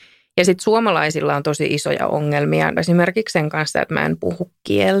saamelainen. Ja sitten suomalaisilla on tosi isoja ongelmia esimerkiksi sen kanssa, että mä en puhu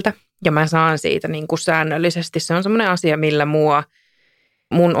kieltä ja mä saan siitä niin kuin säännöllisesti. Se on semmoinen asia, millä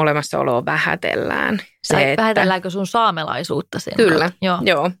mun olemassaoloa vähätellään. Vähätelläänkö sun saamelaisuutta sen? Kyllä,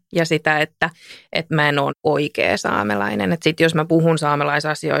 joo. Ja sitä, että mä en ole oikea saamelainen. Että sitten jos mä puhun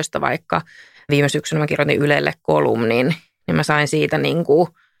saamelaisasioista, vaikka viime syksynä mä kirjoitin Ylelle kolumnin, niin mä sain siitä niin kuin,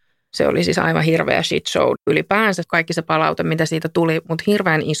 se oli siis aivan hirveä shit show ylipäänsä. Kaikki se palaute, mitä siitä tuli, mutta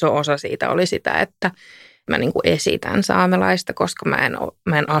hirveän iso osa siitä oli sitä, että mä niin kuin esitän saamelaista, koska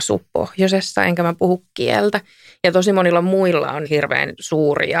mä en asu pohjoisessa enkä mä puhu kieltä. Ja tosi monilla muilla on hirveän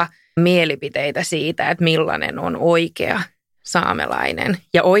suuria mielipiteitä siitä, että millainen on oikea saamelainen.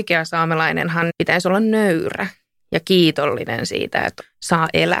 Ja oikea saamelainenhan pitäisi olla nöyrä ja kiitollinen siitä, että saa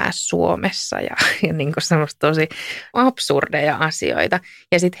elää Suomessa ja niin kuin semmoista tosi absurdeja asioita.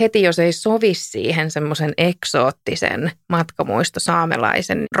 Ja sitten heti, jos ei sovi siihen semmoisen eksoottisen matkamuisto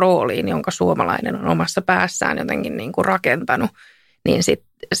saamelaisen rooliin, jonka suomalainen on omassa päässään jotenkin niin kuin rakentanut, niin sitten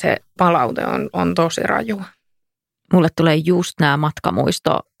se palaute on tosi rajua. Mulle tulee just nämä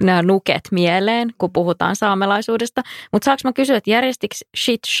nuket mieleen, kun puhutaan saamelaisuudesta. Mutta saanko mä kysyä, että järjestikö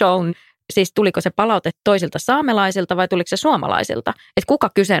shit shown? Siis tuliko se palaute toisilta saamelaisilta vai tuliko se suomalaisilta? Että kuka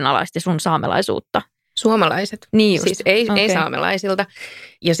kyseenalaisti sun saamelaisuutta? Suomalaiset. Niin just. Siis ei saamelaisilta.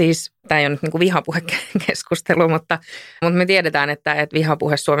 Ja siis tämä ei ole nyt niin kuin vihapuhekeskustelu, mutta me tiedetään, että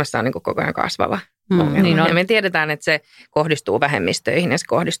vihapuhe Suomessa on niin kuin koko ajan kasvava ongelma. Niin on. Ja me tiedetään, että se kohdistuu vähemmistöihin ja se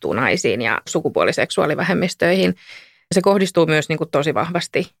kohdistuu naisiin ja sukupuoliseksuaalivähemmistöihin. Se kohdistuu myös niin kuin tosi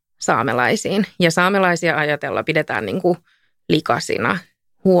vahvasti saamelaisiin. Ja saamelaisia ajatella pidetään niin kuin likasina,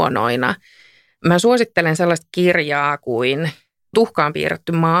 huonoina. Mä suosittelen sellaista kirjaa kuin Tuhkaan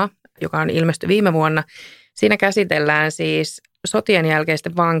piirretty maa, joka on ilmestynyt viime vuonna. Siinä käsitellään siis sotien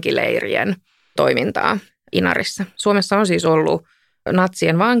jälkeisten vankileirien toimintaa Inarissa. Suomessa on siis ollut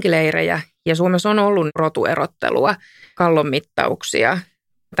natsien vankileirejä ja Suomessa on ollut rotuerottelua, kallonmittauksia.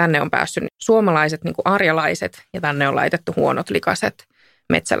 Tänne on päässyt suomalaiset, niin kuin arjalaiset, ja tänne on laitettu huonot likaset,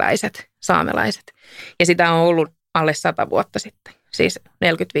 metsäläiset, saamelaiset. Ja sitä on ollut alle 100 vuotta sitten, siis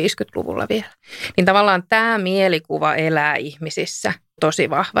 40-50-luvulla vielä. Niin tavallaan tämä mielikuva elää ihmisissä tosi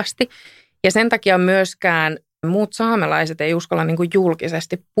vahvasti. Ja sen takia myöskään muut saamelaiset ei uskalla niin kuin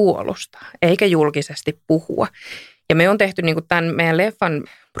julkisesti puolustaa, eikä julkisesti puhua. Ja me on tehty niin kuin tämän meidän leffan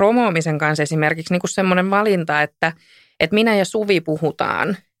promoomisen kanssa esimerkiksi niin kuin semmoinen valinta, että minä ja Suvi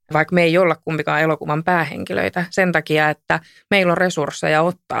puhutaan, vaikka me ei olla kumpikaan elokuvan päähenkilöitä, sen takia, että meillä on resursseja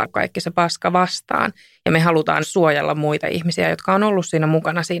ottaa kaikki se paska vastaan. Ja me halutaan suojella muita ihmisiä, jotka on ollut siinä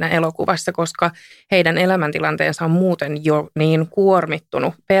mukana siinä elokuvassa, koska heidän elämäntilanteensa on muuten jo niin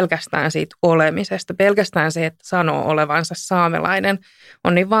kuormittunut pelkästään siitä olemisesta. Pelkästään se, että sanoo olevansa saamelainen,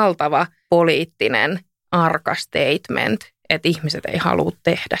 on niin valtava poliittinen arka statement, että ihmiset ei halua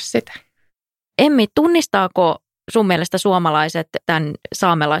tehdä sitä. Emmi, tunnistaako sun mielestä suomalaiset tämän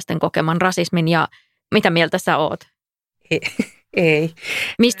saamelaisten kokeman rasismin ja mitä mieltä sä oot? Ei.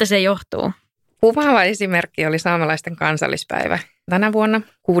 Mistä se johtuu? Kuvaava esimerkki oli saamelaisten kansallispäivä tänä vuonna,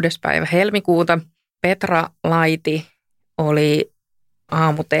 6. päivä helmikuuta. Petra Laiti oli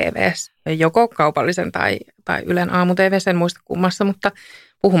aamu-tv:ssä, joko kaupallisen tai Ylen aamu-tv:ssä, en muista kummassa, mutta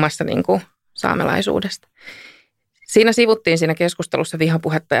puhumassa niin kuin saamelaisuudesta. Siinä sivuttiin siinä keskustelussa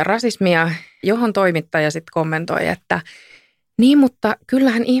vihapuhetta ja rasismia, johon toimittaja sitten kommentoi, että niin, mutta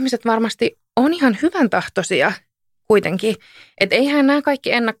kyllähän ihmiset varmasti on ihan hyvän tahtoisia kuitenkin. Että eihän nämä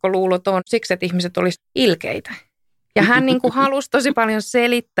kaikki ennakkoluulot ole siksi, että ihmiset olisi ilkeitä. Ja hän niin kuin halusi tosi paljon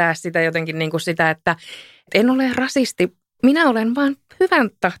selittää sitä jotenkin niin kuin sitä, että en ole rasisti, minä olen vaan hyvän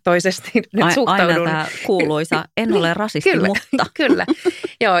tahtoisesti nyt suhtaudun. Aina tämä kuuluisa, en ole rasisti, kyllä, mutta. Kyllä,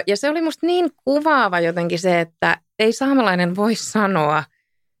 joo, ja se oli musta niin kuvaava jotenkin se, että ei saamelainen voi sanoa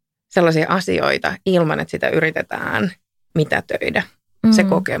sellaisia asioita ilman, että sitä yritetään mitätöidä, se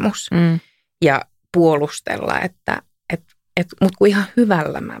kokemus. Ja puolustella, että mut kun ihan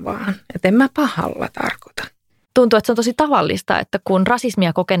hyvällä mä vaan, että en mä pahalla tarkoita. Tuntuu, että se on tosi tavallista, että kun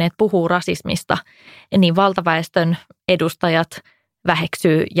rasismia kokeneet puhuu rasismista, niin valtaväestön edustajat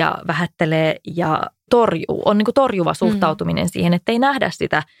väheksyy ja vähättelee ja torjuu. On niin kuin torjuva suhtautuminen siihen, että ei nähdä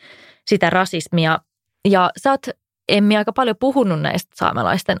sitä rasismia. Ja sä oot, Emmi, aika paljon puhunut näistä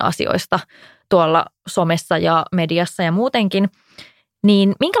saamelaisten asioista tuolla somessa ja mediassa ja muutenkin.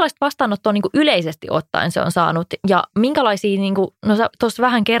 Niin minkälaista vastaanottoa niin kuin yleisesti ottaen se on saanut ja minkälaisia, niin kuin, no sä tuossa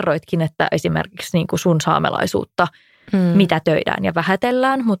vähän kerroitkin, että esimerkiksi niin kuin sun saamelaisuutta mitätöidään ja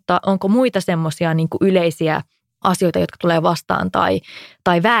vähätellään, mutta onko muita semmoisia niin kuin yleisiä asioita, jotka tulee vastaan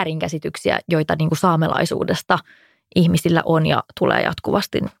tai väärinkäsityksiä, joita niin kuin saamelaisuudesta ihmisillä on ja tulee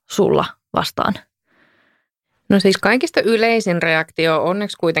jatkuvasti sulla vastaan? No siis kaikista yleisin reaktio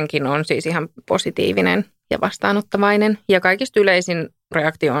onneksi kuitenkin on siis ihan positiivinen ja vastaanottavainen. Ja kaikista yleisin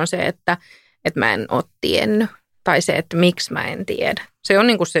reaktio on se, että mä en ole tiennyt. Tai se, että miksi mä en tiedä. Se on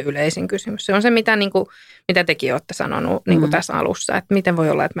niin kuin se yleisin kysymys. Se on se, mitä tekin olette sanonut niin kuin tässä alussa. Että miten voi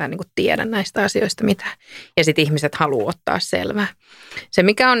olla, että mä en niin kuin tiedä näistä asioista mitään. Ja sitten ihmiset haluaa ottaa selvää. Se,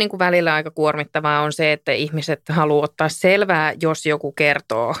 mikä on niin kuin välillä aika kuormittavaa, on se, että ihmiset haluaa ottaa selvää, jos joku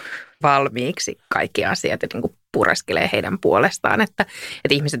kertoo valmiiksi kaikki asiat ja niin kuin pureskelee heidän puolestaan. Että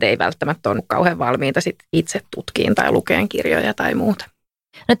ihmiset ei välttämättä ole kauhean valmiita sit itse tutkiin tai lukeen kirjoja tai muuta.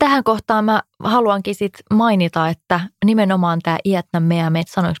 No tähän kohtaan mä haluankin sit mainita, että nimenomaan tämä Iätnam Meamet,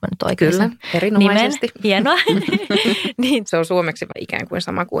 sanoinko mä nyt oikein? Kyllä, erinomaisesti. Nimen, hienoa. Niin. Se on suomeksi ikään kuin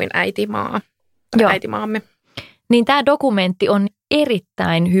sama kuin äitimaa, äitimaamme. Niin tämä dokumentti on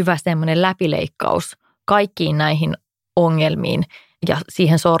erittäin hyvä semmoinen läpileikkaus kaikkiin näihin ongelmiin ja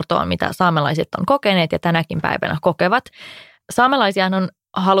siihen sortoon, mitä saamelaiset on kokeneet ja tänäkin päivänä kokevat. Saamelaisiahan on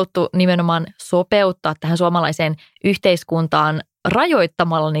haluttu nimenomaan sopeuttaa tähän suomalaiseen yhteiskuntaan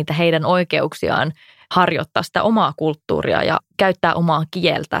rajoittamalla niitä heidän oikeuksiaan harjoittaa sitä omaa kulttuuria ja käyttää omaa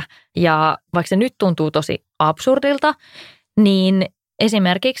kieltä. Ja vaikka se nyt tuntuu tosi absurdilta, niin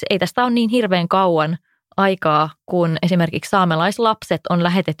esimerkiksi ei tästä ole niin hirveän kauan aikaa, kun esimerkiksi saamelaislapset on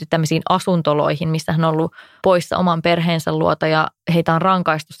lähetetty tämmöisiin asuntoloihin, missä hän on ollut poissa oman perheensä luota ja heitä on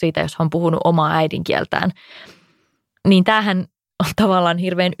rankaistu siitä, jos hän on puhunut omaa äidinkieltään. Niin tämähän on tavallaan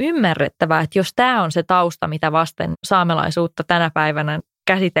hirveän ymmärrettävää, että jos tämä on se tausta, mitä vasten saamelaisuutta tänä päivänä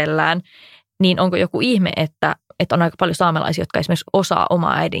käsitellään, niin onko joku ihme, että on aika paljon saamelaisia, jotka esimerkiksi osaa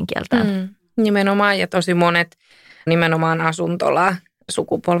omaa äidinkieltään? Nimenomaan, ja tosi monet nimenomaan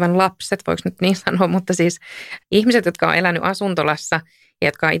sukupolven lapset, voiko nyt niin sanoa, mutta siis ihmiset, jotka on elänyt asuntolassa ja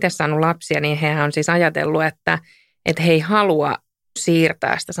jotka on itse saanut lapsia, niin he on siis ajatellut, että he ei halua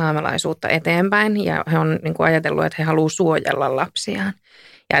siirtää sitä saamelaisuutta eteenpäin ja he on niin kuin ajatellut, että he haluaa suojella lapsiaan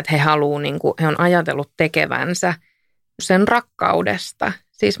ja että he on ajatellut tekevänsä sen rakkaudesta,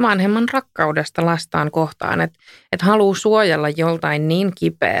 siis vanhemman rakkaudesta lastaan kohtaan, että haluaa suojella joltain niin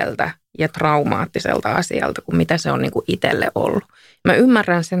kipeältä ja traumaattiselta asialta kuin mitä se on niin kuin itselle ollut. Mä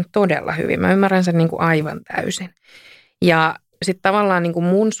ymmärrän sen todella hyvin, mä ymmärrän sen niin kuin aivan täysin. Ja sitten tavallaan niin kuin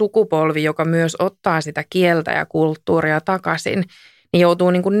mun sukupolvi, joka myös ottaa sitä kieltä ja kulttuuria takaisin, niin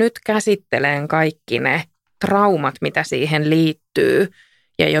joutuu niin kuin nyt käsittelemään kaikki ne traumat, mitä siihen liittyy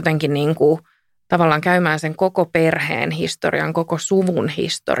ja jotenkin niin kuin tavallaan käymään sen koko perheen historian, koko suvun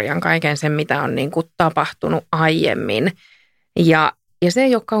historian, kaiken sen, mitä on niin kuin tapahtunut aiemmin. Ja se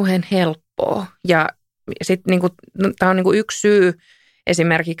ei ole kauhean helppoa. Ja sitten niin tämä on niin kuin yksi syy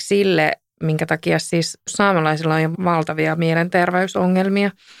esimerkiksi sille, minkä takia siis saamelaisilla on valtavia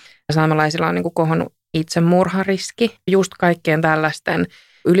mielenterveysongelmia. Saamelaisilla on niin kuin kohonnut itsemurhariski just kaikkien tällaisten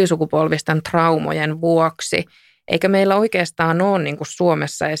ylisukupolvisten traumojen vuoksi. Eikä meillä oikeastaan ole niin kuin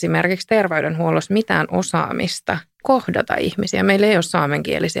Suomessa esimerkiksi terveydenhuollossa mitään osaamista kohdata ihmisiä. Meillä ei ole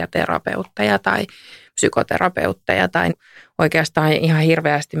saamenkielisiä terapeutteja tai psykoterapeutteja tai oikeastaan ihan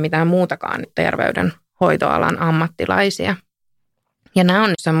hirveästi mitään muutakaan terveydenhoitoalan ammattilaisia. Ja nämä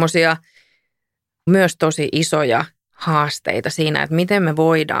on semmoisia myös tosi isoja haasteita siinä, että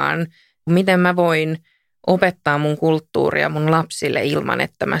miten mä voin opettaa mun kulttuuria mun lapsille ilman,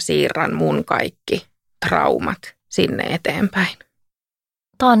 että mä siirrän mun kaikki traumat sinne eteenpäin.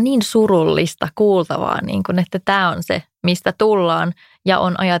 Tämä on niin surullista kuultavaa, niin kun, että tämä on se, mistä tullaan ja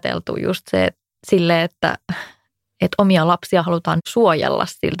on ajateltu just se sille, että omia lapsia halutaan suojella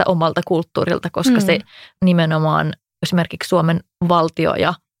siltä omalta kulttuurilta, koska se nimenomaan esimerkiksi Suomen valtio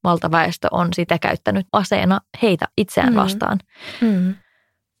ja valtaväestö on sitä käyttänyt aseena heitä itseään vastaan.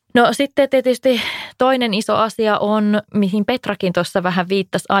 No sitten tietysti toinen iso asia on, mihin Petrakin tuossa vähän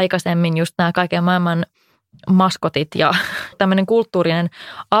viittasi aikaisemmin, just nämä kaiken maailman maskotit ja tämmöinen kulttuurinen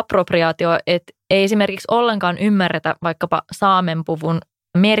appropriaatio, että ei esimerkiksi ollenkaan ymmärretä vaikkapa saamenpuvun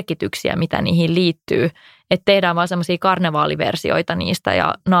merkityksiä, mitä niihin liittyy. Että tehdään vaan semmoisia karnevaaliversioita niistä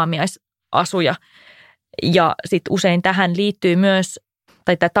ja naamiaisasuja. Ja sitten usein tähän liittyy myös,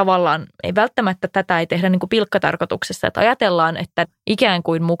 tai tavallaan ei välttämättä tätä ei tehdä niin kuin pilkkatarkoituksessa, että ajatellaan, että ikään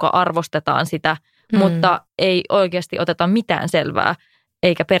kuin muka arvostetaan sitä, mutta ei oikeasti oteta mitään selvää,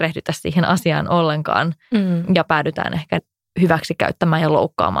 eikä perehdytä siihen asiaan ollenkaan ja päädytään ehkä hyväksikäyttämään ja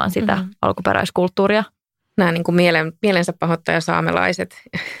loukkaamaan sitä alkuperäiskulttuuria. Nämä niin kuin mielensä pahoittaja saamelaiset,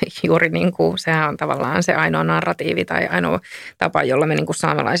 juuri niin kuin sehän on tavallaan se ainoa narratiivi tai ainoa tapa, jolla me niin kuin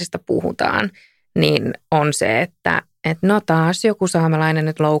saamelaisista puhutaan, niin on se, että no taas joku saamelainen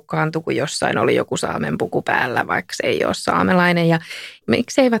nyt loukkaantui, kun jossain oli joku saamen puku päällä, vaikka se ei ole saamelainen. Ja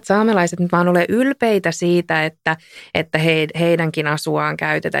miksi eivät saamelaiset nyt vaan ole ylpeitä siitä, että heidänkin asuaan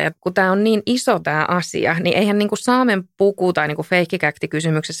käytetään. Ja kun tämä on niin iso tämä asia, niin eihän niin kuin saamen puku tai niin kuin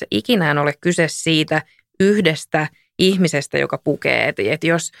feikkikäkti-kysymyksessä ikinään ole kyse siitä yhdestä ihmisestä, joka pukee. Että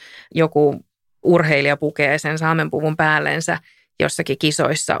jos joku urheilija pukee sen saamen puvun päällensä jossakin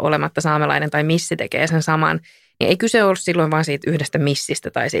kisoissa olematta saamelainen tai missi tekee sen saman, niin ei kyse ole silloin vain siitä yhdestä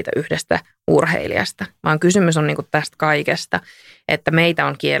missistä tai siitä yhdestä urheilijasta, vaan kysymys on niinku tästä kaikesta, että meitä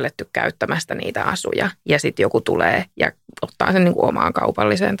on kielletty käyttämästä niitä asuja ja sitten joku tulee ja ottaa sen niinku omaan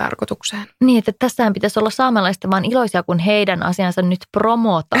kaupalliseen tarkoitukseen. Niin, että tässähän pitäisi olla saamelaista vaan iloisia, kun heidän asiansa nyt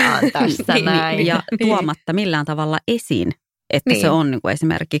promotaan tässä näin. Ja tuomatta millään tavalla esiin. Että se on niin kuin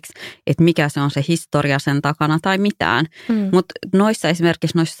esimerkiksi, että mikä se on se historia sen takana tai mitään. Mutta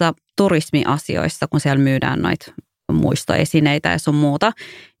esimerkiksi noissa turismiasioissa, kun siellä myydään noita muistoesineitä ja sun muuta,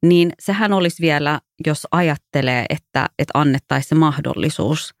 niin sehän olisi vielä, jos ajattelee, että annettaisiin se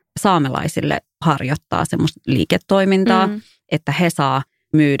mahdollisuus saamelaisille harjoittaa semmoista liiketoimintaa, että he saa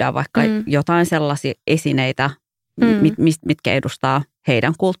myydä vaikka jotain sellaisia esineitä, mitkä edustaa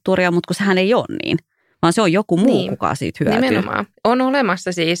heidän kulttuuria, mutta kun sehän ei ole niin. Vaan se on joku muu, kuka siitä hyötyy. Nimenomaan. On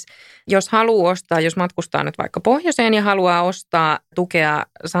olemassa siis, jos haluaa ostaa, jos matkustaa nyt vaikka pohjoiseen ja haluaa ostaa tukea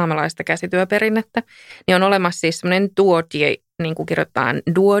saamelaista käsityöperinnettä, niin on olemassa siis semmoinen duodji, niin kuin kirjoitetaan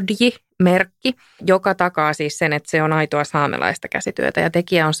duodji-merkki, joka takaa siis sen, että se on aitoa saamelaista käsityötä ja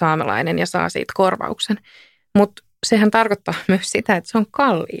tekijä on saamelainen ja saa siitä korvauksen. Mutta sehän tarkoittaa myös sitä, että se on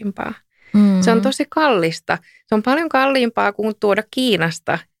kalliimpaa. Se on tosi kallista. Se on paljon kalliimpaa kuin tuoda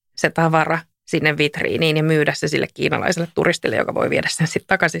Kiinasta se tavara sinne vitriiniin ja myydä se sille kiinalaiselle turistille, joka voi viedä sen sitten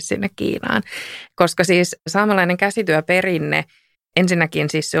takaisin sinne Kiinaan. Koska siis saamelainen käsityöperinne, ensinnäkin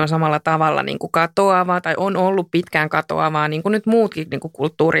siis se on samalla tavalla niin kuin katoavaa tai on ollut pitkään katoavaa, niin kuin nyt muutkin niin kuin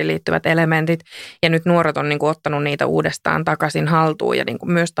kulttuuriin liittyvät elementit. Ja nyt nuoret on niin kuin ottanut niitä uudestaan takaisin haltuun ja niin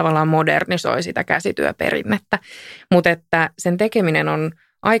kuin myös tavallaan modernisoi sitä käsityöperinnettä. Mutta että sen tekeminen on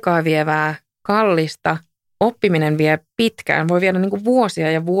aikaa vievää, kallista. Oppiminen vie pitkään. Voi viedä niin kuin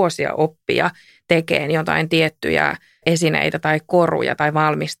vuosia ja vuosia oppia tekemään jotain tiettyjä esineitä tai koruja tai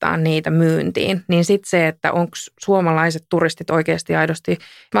valmistaa niitä myyntiin. Niin sitten se, että onko suomalaiset turistit oikeasti aidosti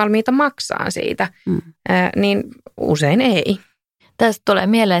valmiita maksaa siitä, niin usein ei. Tästä tulee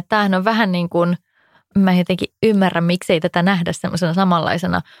mieleen, että tämähän on vähän niin kuin, mä jotenkin ymmärrän, miksei tätä nähdä semmoisena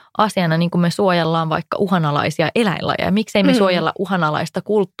samanlaisena asiana, niin kuin me suojellaan vaikka uhanalaisia eläinlajeja. Miksei me suojella uhanalaista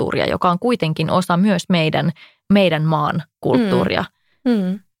kulttuuria, joka on kuitenkin osa myös meidän maan kulttuuria.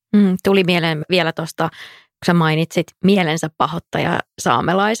 Tuli mieleen vielä tuosta, kun sä mainitsit mielensä pahoittaja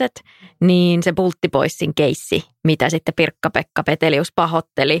saamelaiset, niin se Pulttipoissin keissi, mitä sitten Pirkka-Pekka Petelius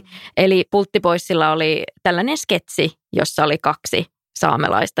pahoitteli. Eli Pulttipoissilla oli tällainen sketsi, jossa oli 2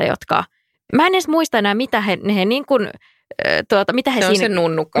 saamelaista, jotka mä en edes muista enää, mitä he niin kuin, mitä he se siinä... on se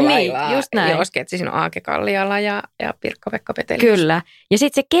Nunnukka-lailla. Niin, just näin. Joo, sketsi siinä on Aake Kalliala ja Pirkka-Pekka Petelius. Kyllä. Ja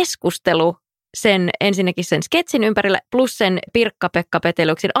sitten se keskustelu ensinnäkin sen sketsin ympärillä plus sen Pirkka-Pekka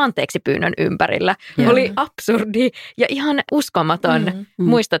Peteliuksen anteeksipyynnön ympärillä oli absurdi ja ihan uskomaton.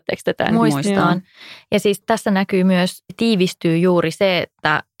 Muistatteko tätä? Muistaan. Ja siis tässä näkyy myös, tiivistyy juuri se,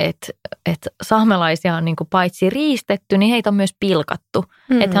 että saamelaisia on niin kuin paitsi riistetty, niin heitä on myös pilkattu.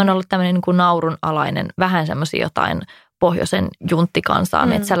 Että he on ollut tämmöinen niin kuin naurunalainen, vähän semmoisia jotain pohjoisen junttikansaa,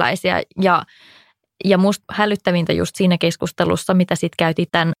 metsäläisiä ja musta hälyttävintä just siinä keskustelussa, mitä sitten käytiin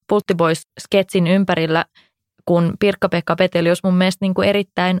tämän Pulttipois-sketsin ympärillä, kun Pirkka-Pekka Petelius mun mielestä niin kuin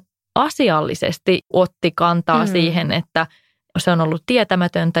erittäin asiallisesti otti kantaa siihen, että se on ollut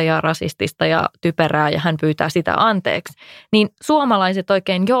tietämätöntä ja rasistista ja typerää ja hän pyytää sitä anteeksi. Niin suomalaiset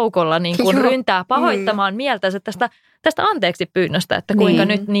oikein joukolla niin kuin ryntää pahoittamaan mieltänsä tästä tästä anteeksi pyynnöstä, että kuinka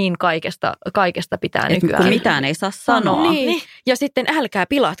nyt niin kaikesta pitää nykyään. Kun mitään ei saa sanoa. Niin. Ja sitten älkää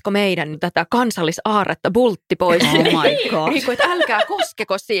pilatko meidän tätä kansallisaarretta bultti pois. Oh my god. Niin kuin, että älkää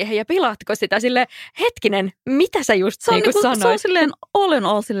koskeko siihen ja pilatko sitä sille hetkinen, mitä sä just se on, niin sanoit? Se on silleen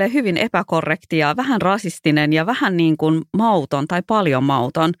silleen hyvin epäkorrekti ja vähän rasistinen ja vähän niin kuin mauton tai paljon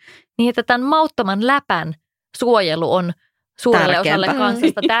mauton. Niin, että tämän mauttoman läpän suojelu on suurelle osalle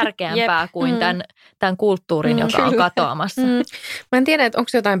kansasta tärkeämpää kuin tämän kulttuurin, joka on katoamassa. Mä en tiedä, että onko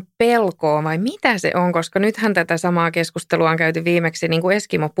se jotain pelkoa vai mitä se on, koska nythän tätä samaa keskustelua on käyty viimeksi niin kuin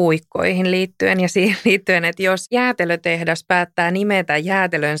eskimopuikkoihin liittyen ja siihen liittyen, että jos jäätelötehdas päättää nimetä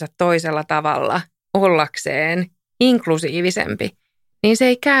jäätelönsä toisella tavalla ollakseen inklusiivisempi, niin se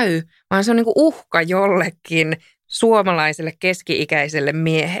ei käy, vaan se on niin kuin uhka jollekin suomalaiselle keski-ikäiselle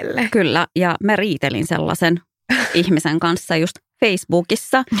miehelle. Kyllä, ja mä riitelin sellaisen ihmisen kanssa just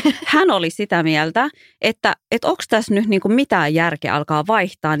Facebookissa. Hän oli sitä mieltä, että onko tässä nyt niinku mitään järkeä alkaa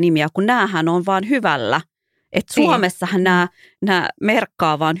vaihtaa nimiä, kun näähän on vaan hyvällä. Että Suomessahan nämä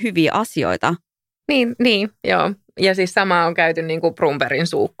merkkaa vaan hyviä asioita. Niin, joo. Ja siis sama on käyty niin kuin Brumbergin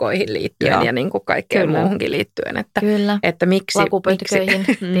suukkoihin liittyen ja niin kuin kaikkeen muuhunkin liittyen. Että miksi? Lakupönttöihin,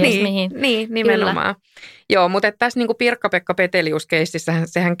 niin, nimenomaan. Kyllä. Joo, mutta tässä niin kuin Pirkka-Pekka Petelius-keississä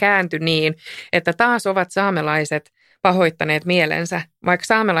sehän kääntyi niin, että taas ovat saamelaiset pahoittaneet mielensä. Vaikka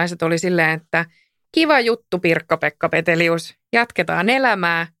saamelaiset oli silleen, että kiva juttu Pirkka-Pekka Petelius, jatketaan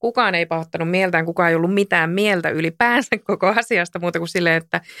elämää. Kukaan ei pahoittanut mieltään, kukaan ei ollut mitään mieltä ylipäänsä koko asiasta muuta kuin silleen,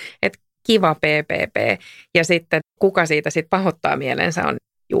 että kiva PPP. Ja sitten kuka siitä sitten pahoittaa mielensä on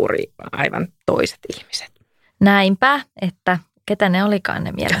juuri aivan toiset ihmiset. Näinpä, että ketä ne olikaan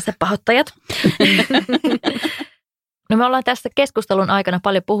ne mielensä pahoittajat. No me ollaan tässä keskustelun aikana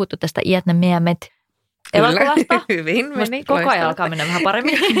paljon puhuttu tästä Iätne Miemet elokuvasta. Hyvin meni. Koko ajan alkaa mennä vähän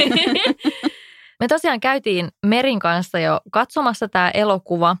paremmin. Me tosiaan käytiin Merin kanssa jo katsomassa tämä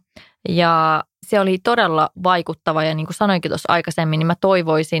elokuva ja se oli todella vaikuttava ja niin kuin sanoinkin tuossa aikaisemmin, niin mä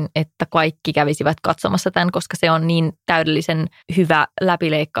toivoisin, että kaikki kävisivät katsomassa tämän, koska se on niin täydellisen hyvä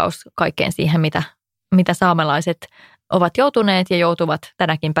läpileikkaus kaikkeen siihen, mitä saamelaiset ovat joutuneet ja joutuvat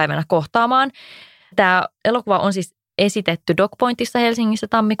tänäkin päivänä kohtaamaan. Tämä elokuva on siis esitetty DocPointissa Helsingissä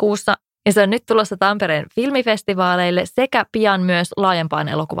tammikuussa ja se on nyt tulossa Tampereen filmifestivaaleille sekä pian myös laajempaan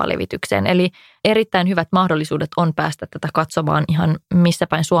elokuvalevitykseen. Eli erittäin hyvät mahdollisuudet on päästä tätä katsomaan ihan missä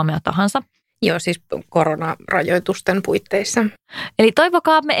päin Suomea tahansa. Joo, siis koronarajoitusten puitteissa. Eli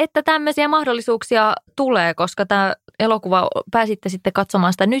toivokaamme, että tämmöisiä mahdollisuuksia tulee, koska tämä elokuva pääsitte sitten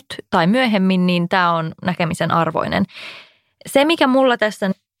katsomaan sitä nyt tai myöhemmin, niin tämä on näkemisen arvoinen. Se, mikä mulla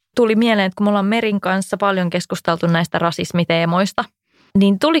tässä tuli mieleen, että kun mulla on Merin kanssa paljon keskusteltu näistä rasismiteemoista,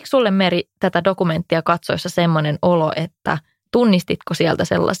 niin tuliko sulle, Meri, tätä dokumenttia katsoessa semmoinen olo, että tunnistitko sieltä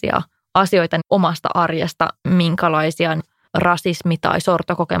sellaisia asioita omasta arjesta, minkälaisia rasismi- tai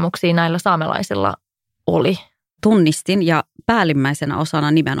sortokokemuksia näillä saamelaisilla oli? Tunnistin ja päällimmäisenä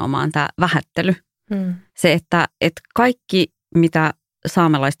osana nimenomaan tämä vähättely. Se, että kaikki, mitä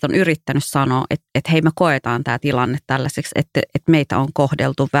saamelaiset on yrittänyt sanoa, että hei me koetaan tämä tilanne tällaiseksi, että meitä on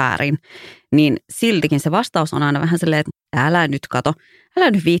kohdeltu väärin, niin siltikin se vastaus on aina vähän silleen, että älä nyt kato,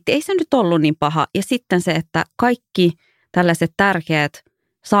 älä nyt viitti, ei se nyt ollut niin paha. Ja sitten se, että kaikki tällaiset tärkeät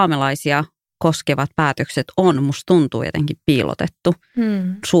saamelaisia koskevat päätökset on, musta tuntuu jotenkin piilotettu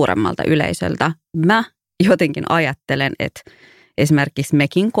suuremmalta yleisöltä. Mä jotenkin ajattelen, että esimerkiksi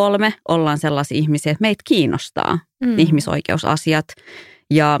mekin 3 ollaan sellaisia ihmisiä, että meitä kiinnostaa ihmisoikeusasiat.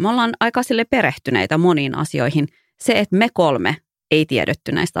 Ja me ollaan aika sille perehtyneitä moniin asioihin. Se, että me 3 ei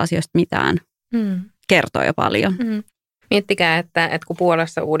tiedetty näistä asioista mitään, kertoo jo paljon. Miettikää, että kun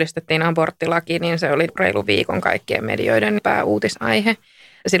Puolassa uudistettiin aborttilaki, niin se oli reilu viikon kaikkien medioiden pääuutisaihe.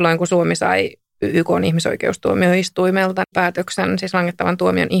 Silloin kun Suomi sai YK:n ihmisoikeustuomioistuimelta päätöksen, siis langettavan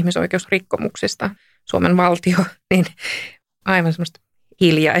tuomion ihmisoikeusrikkomuksista, Suomen valtio, niin aivan semmoista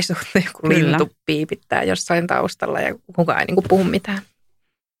hiljaisuutta, joku lintu piipittää jossain taustalla ja kukaan ei niin kuin puhu mitään.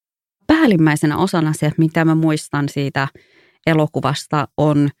 Päällimmäisenä osana se, mitä mä muistan siitä elokuvasta,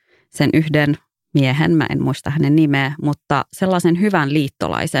 on sen yhden miehen, mä en muista hänen nimeä, mutta sellaisen hyvän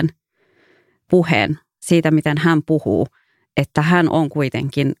liittolaisen puheen siitä, miten hän puhuu, että hän on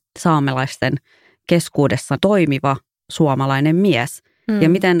kuitenkin saamelaisten keskuudessa toimiva suomalainen mies. Ja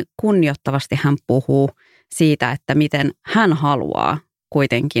miten kunnioittavasti hän puhuu siitä, että miten hän haluaa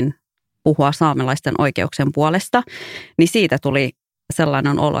kuitenkin puhua saamelaisten oikeuksien puolesta, niin siitä tuli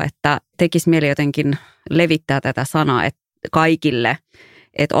sellainen olo, että tekisi mieli jotenkin levittää tätä sanaa että kaikille,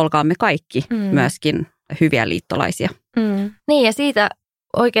 että olkaamme kaikki myöskin hyviä liittolaisia. Niin ja siitä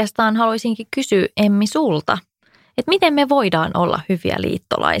oikeastaan haluaisinkin kysyä, Emmi, sulta, että miten me voidaan olla hyviä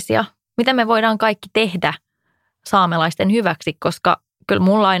liittolaisia? Miten me voidaan kaikki tehdä saamelaisten hyväksi, koska kyllä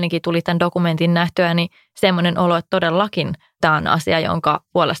mulla ainakin tuli tämän dokumentin nähtyäni semmoinen olo, että todellakin tämä on asia, jonka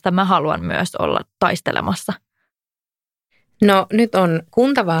puolesta mä haluan myös olla taistelemassa. No nyt on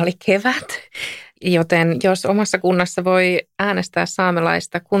kuntavaalikevät, joten jos omassa kunnassa voi äänestää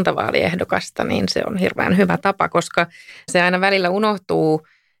saamelaista kuntavaaliehdokasta, niin se on hirveän hyvä tapa, koska se aina välillä unohtuu,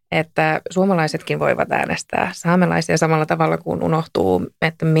 että suomalaisetkin voivat äänestää saamelaisia samalla tavalla kuin unohtuu,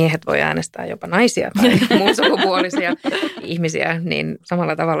 että miehet voi äänestää jopa naisia tai muun sukupuolisia ihmisiä, niin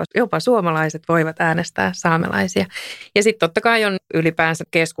samalla tavalla jopa suomalaiset voivat äänestää saamelaisia. Ja sitten totta kai on ylipäänsä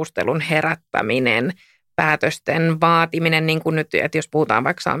keskustelun herättäminen, päätösten vaatiminen, niin kuin nyt, että jos puhutaan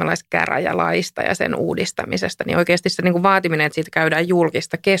vaikka saamelaiskäräjälaista ja sen uudistamisesta, niin oikeasti se niin kuin vaatiminen, että siitä käydään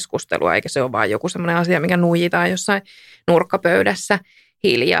julkista keskustelua, eikä se ole vaan joku semmoinen asia, mikä nuijitaan jossain nurkkapöydässä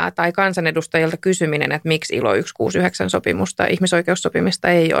hiljaa, tai kansanedustajilta kysyminen, että miksi ILO 169-sopimusta, ihmisoikeussopimista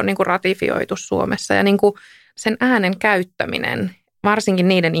ei ole niin kuin ratifioitu Suomessa. Ja niin kuin sen äänen käyttäminen, varsinkin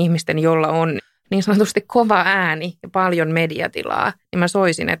niiden ihmisten, joilla on niin sanotusti kova ääni ja paljon mediatilaa, niin mä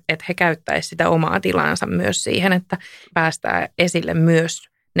soisin, että he käyttäisivät sitä omaa tilaansa myös siihen, että päästään esille myös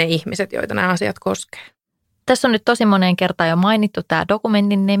ne ihmiset, joita nämä asiat koskee. Tässä on nyt tosi moneen kertaan jo mainittu tämä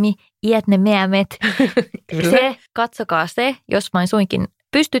dokumentin nimi, Iät ne meämet. Se, katsokaa se, jos vain suinkin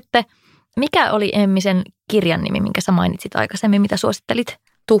pystytte. Mikä oli Emmi sen kirjan nimi, minkä sä mainitsit aikaisemmin, mitä suosittelit?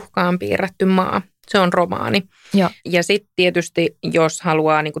 Tuhkaan piirretty maa. Se on romaani. Ja sitten tietysti, jos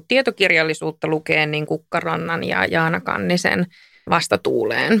haluaa niin kuin tietokirjallisuutta lukea, niin Kukkarannan ja Jaana Kannisen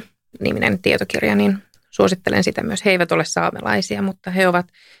Vastatuuleen niminen tietokirja, niin suosittelen sitä myös. He eivät ole saamelaisia, mutta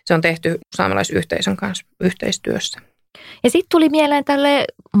se on tehty saamelaisyhteisön kanssa yhteistyössä. Ja sitten tuli mieleen tälle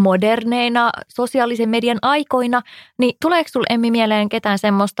moderneina sosiaalisen median aikoina, niin tuleeko sinulle Emmi mieleen ketään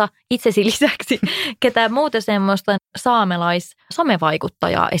semmoista itsesi lisäksi, ketään muuta semmoista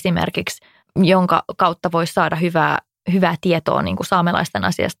saamelais-somevaikuttajaa esimerkiksi, jonka kautta voisi saada hyvää tietoa niin kuin saamelaisten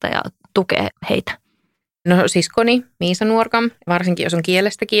asiasta ja tukea heitä? No siskoni Miisa Nuorkam, varsinkin jos on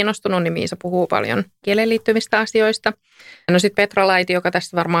kielestä kiinnostunut, niin Miisa puhuu paljon kieleen liittyvistä asioista. No sitten Petra Laiti, joka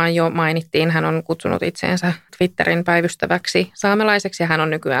tässä varmaan jo mainittiin, hän on kutsunut itseensä Twitterin päivystäväksi saamelaiseksi ja hän on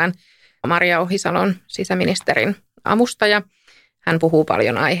nykyään Maria Ohisalon sisäministerin avustaja. Hän puhuu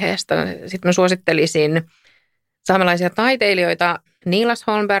paljon aiheesta. Sitten mä suosittelisin saamelaisia taiteilijoita Niilas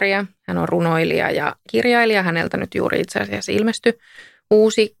Holmbergia. Hän on runoilija ja kirjailija. Häneltä nyt juuri itse asiassa ilmestyi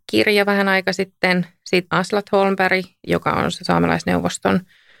uusi kirja vähän aika sitten. Sitten Aslat Holmberg, joka on se saamelaisneuvoston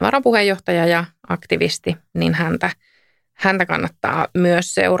varapuheenjohtaja ja aktivisti, niin häntä kannattaa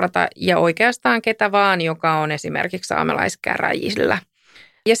myös seurata. Ja oikeastaan ketä vaan, joka on esimerkiksi saamelaiskäräjillä.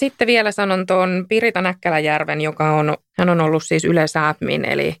 Ja sitten vielä sanon tuon Pirita Näkkäläjärven, hän on ollut siis Yle Sápmin,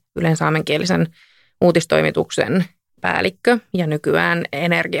 eli Ylen saamenkielisen uutistoimituksen päällikkö ja nykyään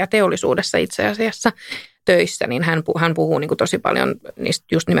energiateollisuudessa itse asiassa töissä, niin hän puhuu niin kuin tosi paljon niistä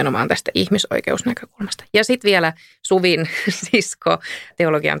just nimenomaan tästä ihmisoikeusnäkökulmasta. Ja sitten vielä Suvin sisko,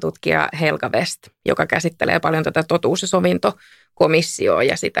 teologian tutkija Helga West, joka käsittelee paljon tätä totuus- ja sovintokomissioa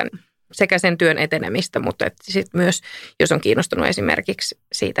ja sekä sen työn etenemistä, mutta sitten myös, jos on kiinnostunut esimerkiksi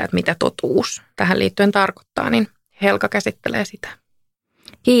siitä, että mitä totuus tähän liittyen tarkoittaa, niin Helga käsittelee sitä.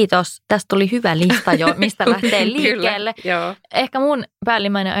 Kiitos. Tästä tuli hyvä lista jo, mistä lähtee liikkeelle. Kyllä, ehkä mun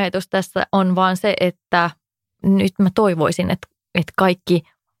päällimmäinen ajatus tässä on vaan se, että nyt mä toivoisin, että kaikki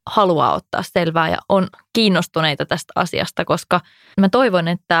haluaa ottaa selvää ja on kiinnostuneita tästä asiasta, koska mä toivon,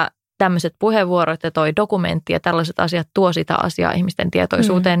 että tämmöiset puheenvuorot ja toi dokumentti ja tällaiset asiat tuo sitä asiaa ihmisten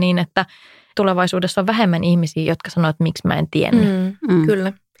tietoisuuteen niin, että tulevaisuudessa on vähemmän ihmisiä, jotka sanoo, että miksi mä en tiennyt.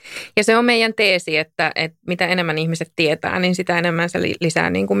 Kyllä. Ja se on meidän teesi, että mitä enemmän ihmiset tietää, niin sitä enemmän se lisää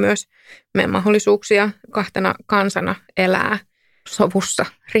niin kuin myös meidän mahdollisuuksia kahtena kansana elää sovussa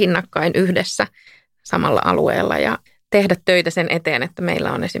rinnakkain yhdessä samalla alueella ja tehdä töitä sen eteen, että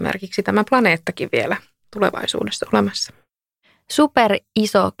meillä on esimerkiksi tämä planeettakin vielä tulevaisuudessa olemassa. Super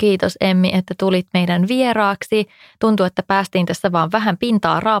iso kiitos Emmi, että tulit meidän vieraaksi. Tuntuu, että päästiin tässä vaan vähän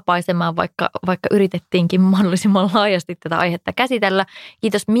pintaa raapaisemaan, vaikka yritettiinkin mahdollisimman laajasti tätä aihetta käsitellä.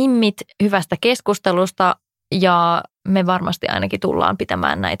 Kiitos Mimmit hyvästä keskustelusta ja me varmasti ainakin tullaan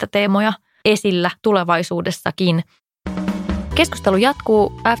pitämään näitä teemoja esillä tulevaisuudessakin. Keskustelu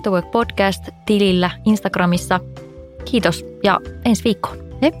jatkuu Afterwork Podcast-tilillä Instagramissa. Kiitos ja ensi viikkoon.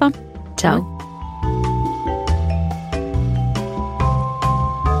 Heippa. Ciao.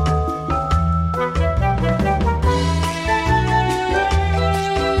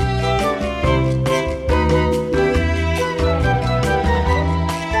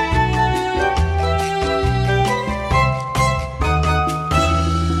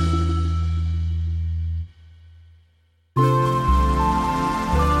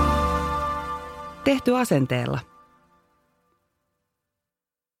 Tehty asenteella.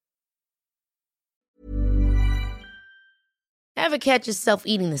 Ever catch yourself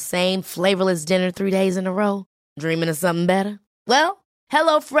eating the same flavorless dinner 3 days in a row? Dreaming of something better? Well,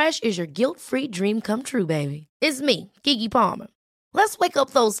 HelloFresh is your guilt-free dream come true, baby. It's me, Keke Palmer. Let's wake up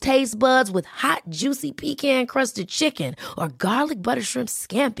those taste buds with hot, juicy pecan-crusted chicken or garlic butter shrimp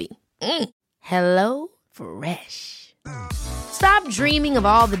scampi. Hello Fresh. Stop dreaming of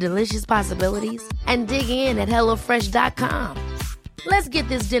all the delicious possibilities and dig in at HelloFresh.com. Let's get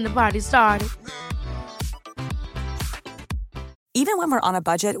this dinner party started. Even when we're on a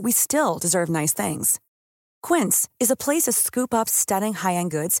budget, we still deserve nice things. Quince is a place to scoop up stunning high-end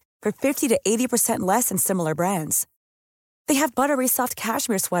goods for 50 to 80% less than similar brands. They have buttery soft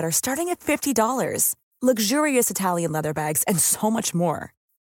cashmere sweaters starting at $50, luxurious Italian leather bags, and so much more.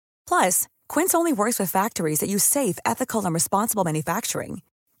 Plus, Quince only works with factories that use safe, ethical, and responsible manufacturing.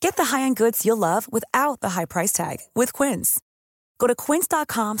 Get the high-end goods you'll love without the high price tag with Quince. Go to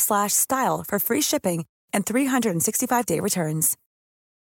quince.com/style for free shipping and 365-day returns.